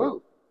for it.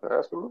 Absolutely.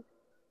 Absolutely.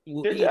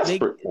 They're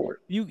desperate for it.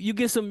 You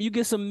get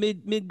some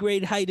mid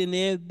grade height in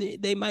there.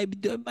 They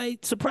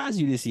might surprise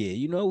you this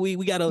year.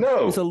 We got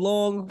it's a No.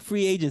 long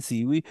free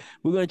agency. We're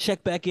gonna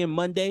check back in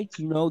Monday.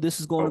 This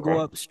is going to go Okay.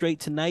 up straight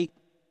tonight,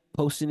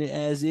 posting it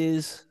as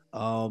is.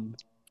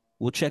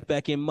 We'll check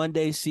back in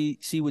Monday,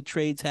 see what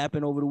trades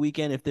happen over the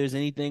weekend, if there's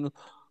anything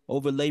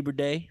over Labor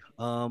Day.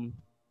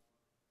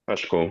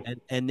 That's cool.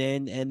 And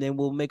then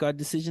we'll make our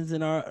decisions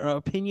and our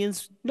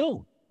opinions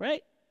known,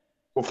 right?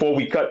 Before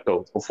we cut,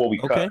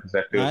 Okay. because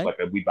that feels like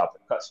we about to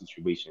cut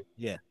situation.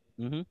 Yeah.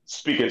 Mm-hmm.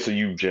 Speaking to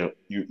you, Jim,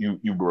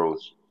 you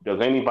bros,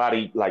 does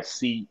anybody like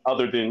see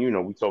other than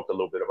we talked a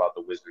little bit about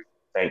the Wizards.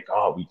 Thank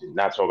God we did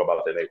not talk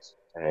about the Knicks.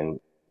 And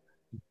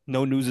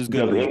no news is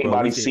good does news, bro.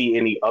 anybody see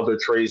any other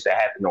trades that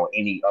happen on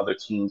any other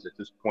teams at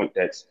this point?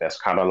 That's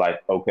kind of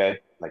like okay,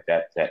 like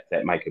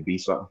that might could be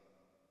something.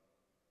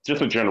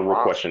 Just a general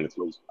question to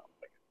close.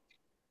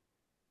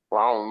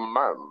 Well,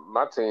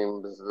 my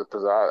team is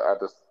because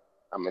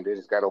I mean they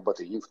just got a bunch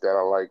of youth that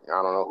I like.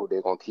 I don't know who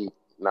they're gonna keep,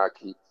 not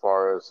keep, as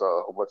far as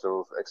a bunch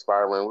of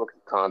expiring rookie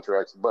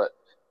contracts, but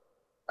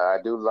I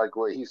do like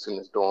what Houston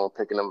is doing,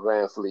 picking up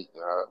Van Fleet.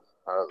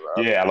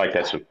 Yeah, I like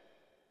that too.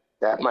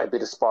 That might be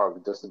the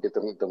spark just to get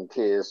them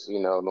kids,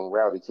 them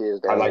rowdy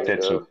kids I down like there.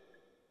 that too.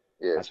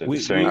 Yeah, we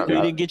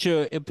didn't get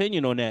your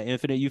opinion on that.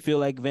 Infinite, you feel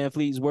like Van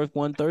Fleet is worth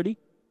 130?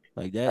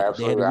 Like that?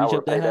 Absolutely, they had to reach I would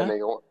up that pay that high?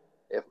 nigga.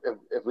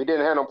 If we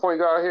didn't have no point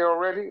guard here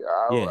already,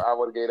 I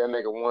would have gave that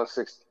nigga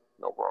 160.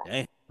 No problem.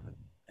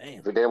 Damn.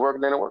 If it didn't work,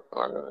 then it worked.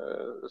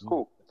 It's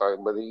cool.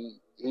 But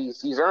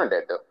he's earned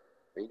that though.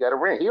 He got a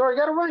ring. He already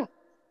got a ring.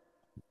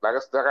 Like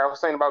I was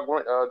saying about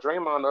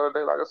Draymond the other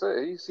day. Like I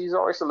said, he's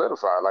already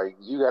solidified. Like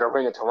you got a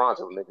ring in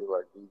Toronto, nigga.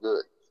 Like you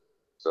good.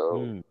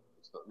 So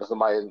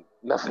nothing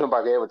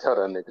nobody can ever tell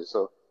that nigga.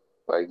 So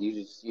like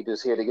you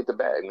just here to get the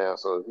bag now.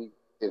 So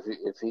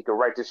if he could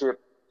right the ship,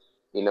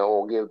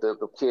 or give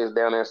the kids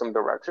down there some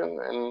direction,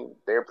 and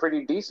they're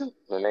pretty decent,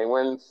 and they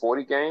win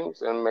 40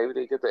 games, and maybe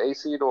they get the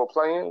AC or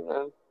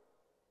play-in,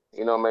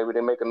 and maybe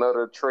they make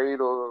another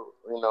trade or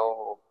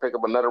pick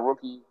up another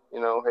rookie,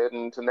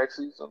 heading into next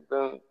season,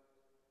 then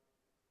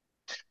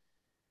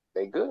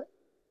they good.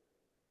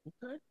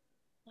 Okay.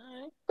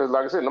 All right. Because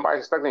like I said, nobody's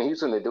expecting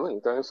Houston to do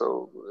anything,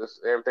 so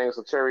everything's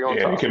a cherry on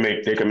top.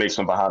 They can make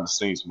some behind the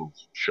scenes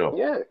moves, sure.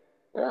 Yeah,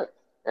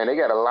 and they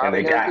got a lot and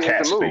of got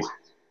kids to move. Space.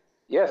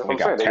 Yes, I'm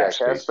saying they got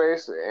cap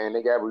space, and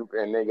they got.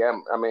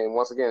 I mean,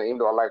 once again, even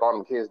though I like all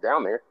them kids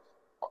down there,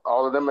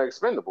 all of them are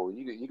expendable.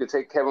 You could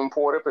take Kevin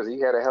Porter because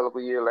he had a hell of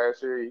a year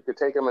last year. You could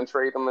take him and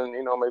trade him, and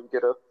maybe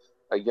get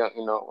a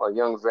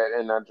young vet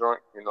in that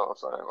joint. You know what I'm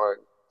saying? Like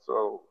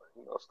so,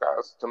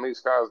 sky's the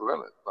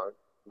limit. Like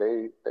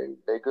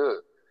they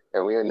good,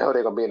 and we know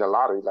they're gonna be in the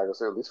lottery. Like I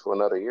said, at least for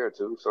another year or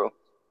two. So,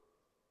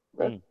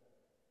 I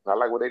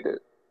like what they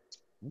did.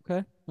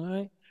 Okay, all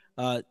right.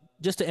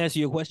 Just to answer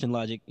your question,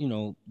 Logic,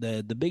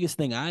 the biggest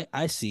thing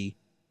I see,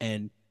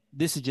 and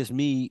this is just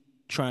me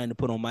trying to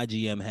put on my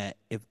GM hat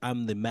if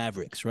I'm the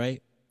Mavericks,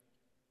 right?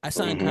 I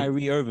signed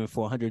Kyrie Irving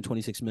for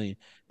 $126 million.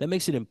 That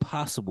makes it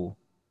impossible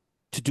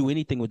to do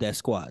anything with that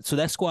squad. So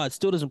that squad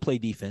still doesn't play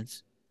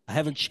defense. I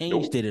haven't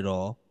changed it at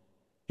all.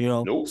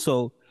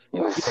 So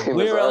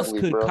where else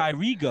could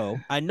Kyrie go?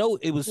 I know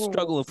it was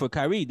struggling for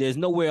Kyrie. There's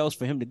nowhere else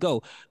for him to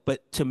go.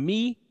 But to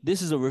me,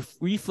 this is a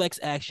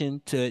reflex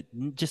action to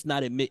just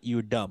not admit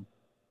you're dumb.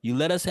 You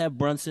let us have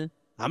Brunson.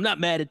 I'm not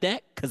mad at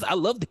that because I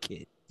love the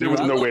kid. There was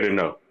no way to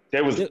know.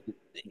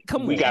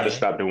 We got to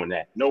stop doing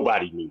that.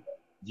 Nobody knew that.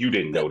 You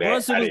didn't know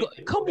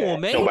that. Come on,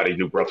 man. Nobody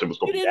knew Brunson was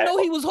going to be that. You didn't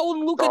know he was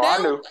holding Luka down? I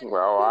knew.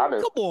 Well, I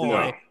knew. Come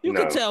on. You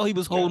could tell he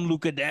was holding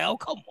Luka down.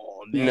 Come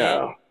on,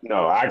 man.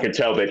 No. I could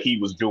tell that he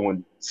was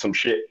doing some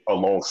shit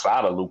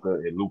alongside of Luka,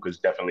 and Luka's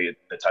definitely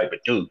the type of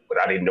dude.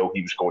 But I didn't know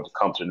he was going to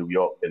come to New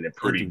York and then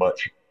pretty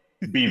much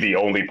be the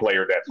only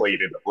player that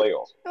played in the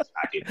playoffs.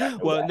 I did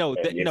not know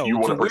that. No. You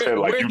want to pretend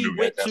like you knew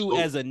that?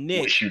 As a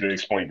Knick, wish you'd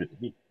explained it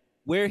to me.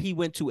 Where he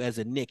went to as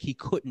a Knick, he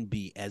couldn't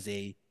be as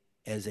a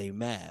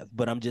Mav.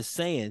 But I'm just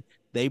saying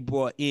they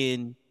brought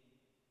in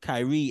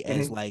Kyrie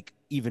as like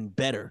even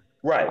better.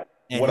 Right.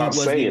 And what I'm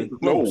saying,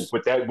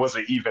 but that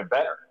wasn't even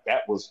better.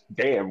 That was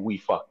damn, we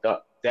fucked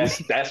up.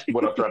 That's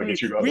what I'm trying to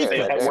get you to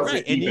understand. That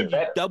wasn't even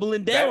better.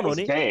 Doubling down on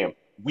it. Damn,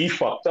 we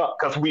fucked up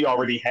because we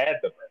already had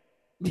the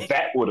better.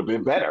 That would have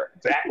been better.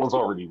 That was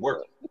already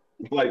working.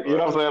 Like, you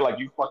know what I'm saying? Like,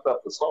 you fucked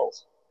up the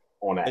sauce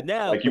on that.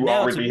 Like, you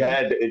already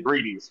had the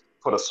ingredients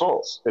for the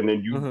sauce, and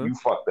then you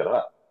fucked it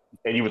up.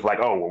 And you was like,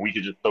 oh, well, we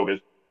could just throw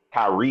this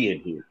Kyrie in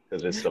here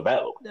because it's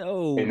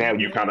available. And now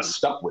you kind of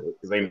stuck with it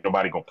because ain't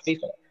nobody going to pay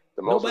for that.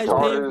 Nobody's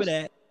paying for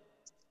that.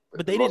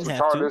 But they didn't have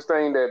to. The hardest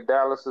thing that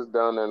Dallas has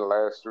done in the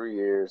last 3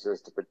 years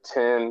is to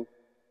pretend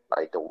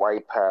like the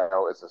White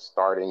Pal is a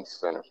starting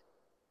center.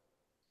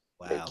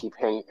 Wow. They keep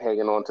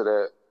hanging on to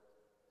that,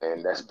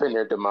 and that's been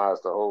their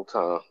demise the whole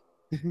time.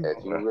 If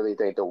you really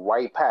think the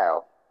White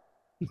Pal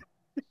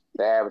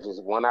that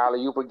averages one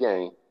alley-oop a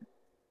game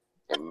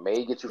and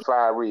may get you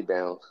 5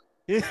 rebounds,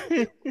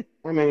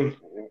 I mean,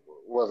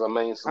 was a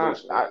main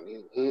solution.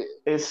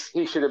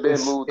 He should have been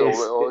moved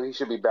over, or he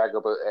should be back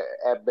up.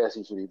 At best,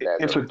 he should be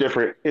back. It's a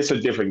different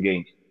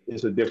game.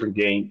 It's a different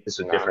game. It's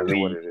a different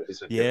league.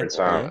 It's a different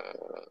time.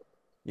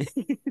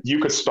 You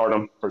could start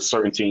him for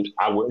certain teams.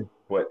 I would,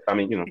 but I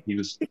mean, he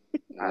was, he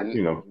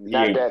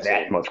ain't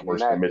that much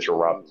worse than Mitchell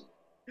Robinson.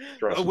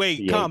 Trust Oh, me, wait,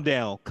 he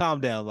ain't. calm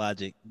down,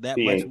 Logic. That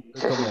He much, ain't.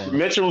 come on.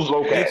 Mitchell's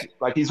okay. Mitch,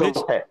 Like he's Mitch,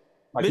 okay.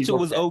 Like he's Mitchell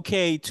was okay.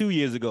 okay 2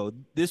 years ago.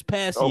 This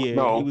past Oh year,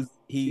 no,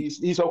 he.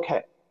 he's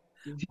okay.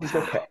 He's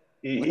okay. Wow,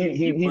 you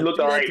He gonna looked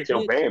do all that right to till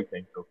Mitch? Bam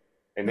came through,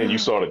 and then you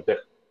saw the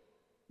difference.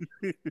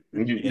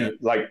 Yeah,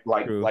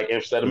 true, Like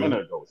Inf said a true.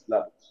 minute ago, it's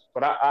levels.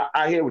 But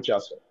I hear what y'all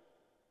say.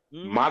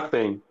 Hmm. My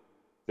thing,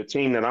 the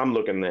team that I'm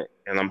looking at,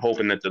 and I'm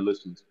hoping that the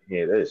listeners can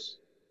hear this.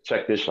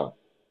 Check this out.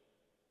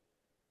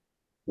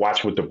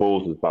 Watch what the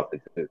Bulls is about to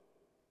do.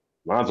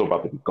 Lonzo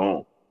about to be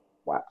gone.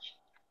 Watch.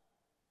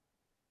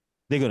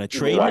 They're gonna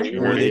You mean trade like him, You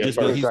you or heard mean it they're here just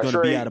you gonna mean first. he's that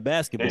gonna be out trade? of They're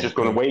basketball just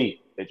gonna because.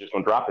 wait. They're just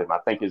gonna drop him. I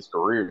think his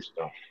career's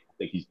done. I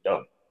think he's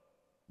done.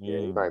 Yeah,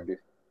 he might Mm, be.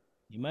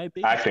 he might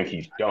I be, think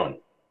he's done.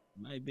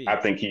 might I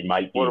be. think he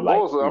might Well, be the like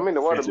Bulls. I mean,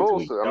 the Bulls.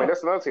 physically I mean, done.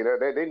 that's another thing.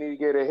 They need to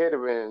get ahead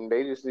of it, and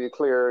they just need to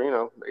clear.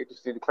 They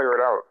just need to clear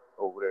it out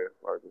over there.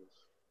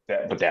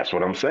 Like, But that's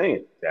what I'm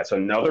saying. That's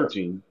another yeah,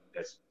 team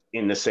that's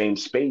in the same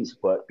space,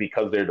 but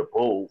because they're the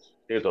Bulls,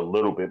 there's a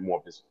little bit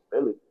more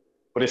visibility.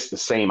 But it's the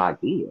same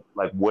idea.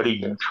 Like, what are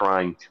yeah, you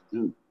trying to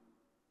do?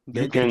 You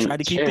They can try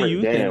to keep the tear it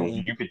youth down.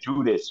 and You could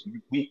do this.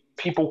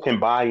 People can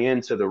buy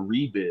into the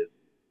rebuild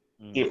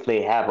mm. if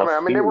they have I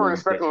a mean, they weren't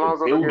feeling expecting that you're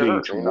Lonzo to get building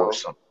hurt.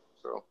 towards something.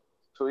 So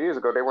 2 years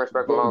ago, they weren't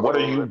expecting But Lonzo what are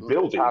you to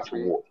building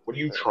possibly towards? What are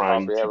you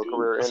trying possibly to have a do?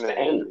 What's the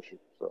career-ending aim? injury.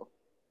 So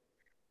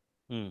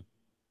Mm.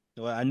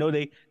 Well, I know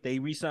they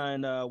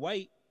re-signed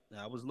White.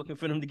 I was looking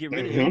for them to get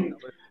rid of him. Hmm.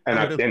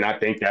 I would have. And I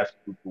think that's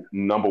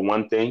number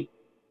one thing.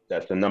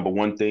 That's the number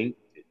one thing.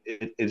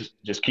 Is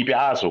just keep your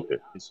eyes open.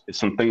 It's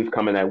some things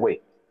coming that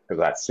way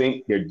because I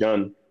think they're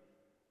done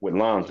with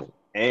Lonzo.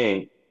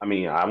 And I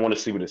mean, I want to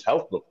see what his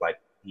health looks like.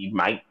 He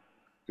might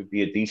could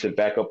be a decent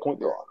backup point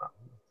yeah,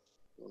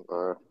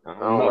 guard. I I don't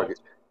don't like know. it.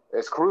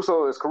 Is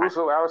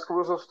Alex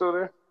Caruso still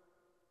there?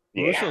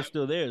 Yeah, Russo's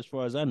still there, as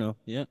far as I know.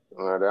 Yeah,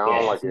 I don't yeah.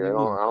 like it. I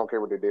don't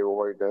care what they did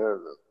with White.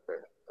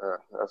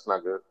 That's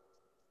not good.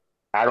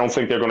 I don't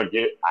think they're going to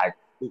get.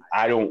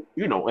 I don't.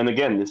 And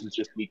again, this is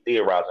just me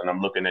theorizing. I'm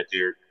looking at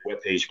their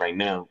webpage right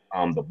now.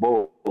 The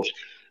Bulls.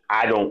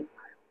 I don't.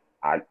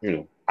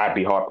 I'd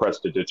be hard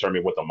pressed to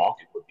determine what the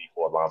market would be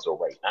for Alonzo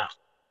right now.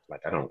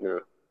 Like I don't. Yeah,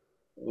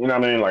 You know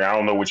what I mean? Like I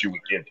don't know what you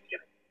would give to get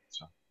it.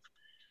 So.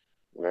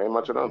 there ain't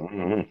much of them.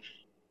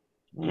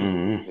 Mm-hmm.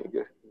 Mm-hmm.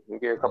 You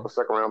get a couple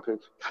second-round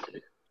picks.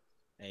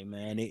 hey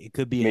man, it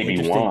could be an Maybe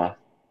interesting, one.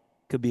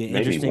 could be an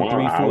Maybe interesting one.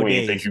 three I four don't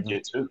even think days. you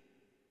get two.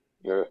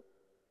 Yeah,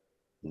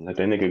 Let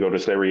that nigga go to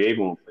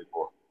Sarajevo and play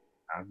for.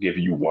 I'll give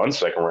you one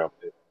second round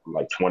pick,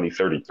 like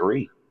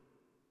 2033.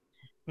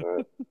 uh,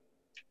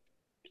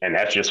 And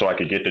that's just so I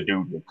could get the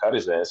dude to cut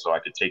his ass so I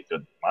could take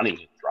the money and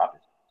drop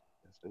it.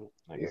 That's it.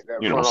 yeah. Like,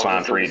 That front sign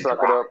office need to trade suck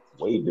it drop. up.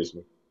 Wade this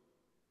one.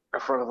 In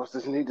front of us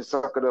just need to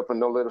suck it up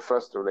and don't let it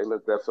fester. They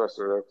let that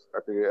fester.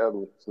 That could get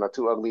ugly. It's not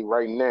too ugly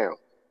right now,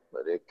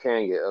 but it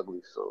can get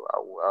ugly. So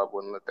I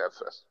wouldn't let that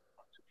fester.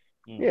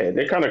 Mm. Yeah,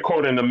 they're kind of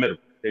caught in the middle.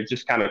 They're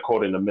just kind of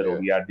caught in the middle.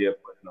 Yeah, The idea of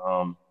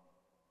putting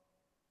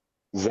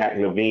Zach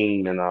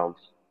Levine and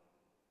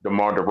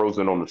DeMar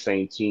DeRozan on the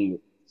same team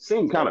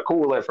seemed kind yeah, of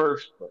cool at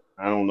first, but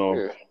I don't know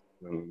yeah.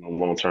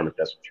 long term if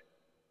that's what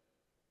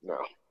you.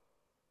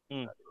 No,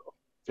 Mm.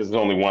 Because there's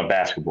only one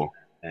basketball,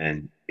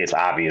 and it's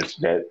obvious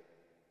that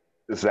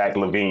Zach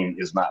Levine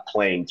is not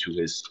playing to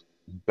his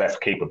best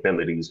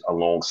capabilities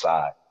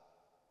alongside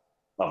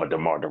of a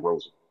DeMar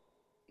DeRozan.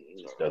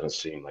 It just doesn't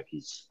seem like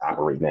he's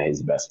operating at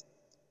his best.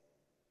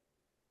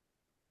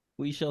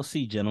 We shall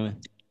see, gentlemen.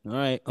 All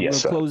right, I'm Yes,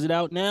 gonna sir. close it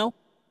out now.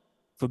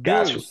 For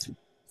Got you. Bills,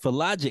 for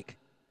Logic,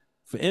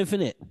 for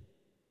Infinite.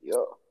 yeah.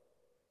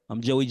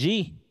 I'm Joey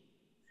G.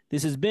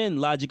 This has been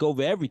Logic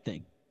Over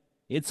Everything.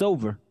 It's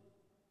over,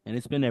 and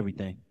it's been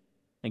everything.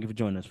 Thank you for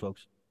joining us,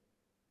 folks.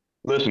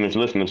 Listeners,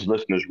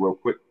 real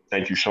quick.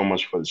 Thank you so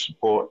much for the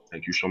support.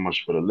 Thank you so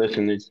much for the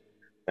listeners.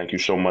 Thank you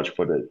so much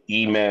for the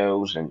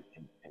emails and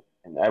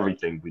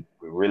everything.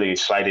 We're really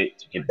excited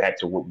to get back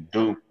to what we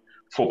do.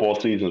 Football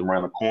season's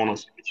around the corner,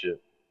 so get your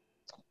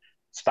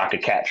stock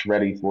of caps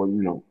ready for,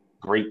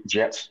 great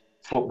Jets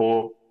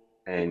football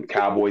and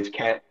Cowboys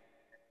cap.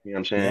 You know what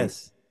I'm saying?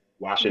 Yes.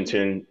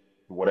 Washington,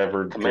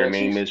 whatever their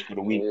name Comanches. is for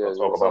the week. Yeah, I'll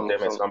talk about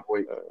them at some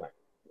point.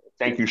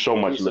 Thank you so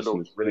much, piece of those.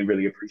 listeners. Really,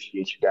 really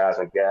appreciate you guys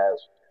and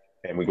gals.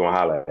 And we're going to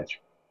holler at you.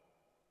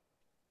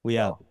 We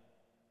out.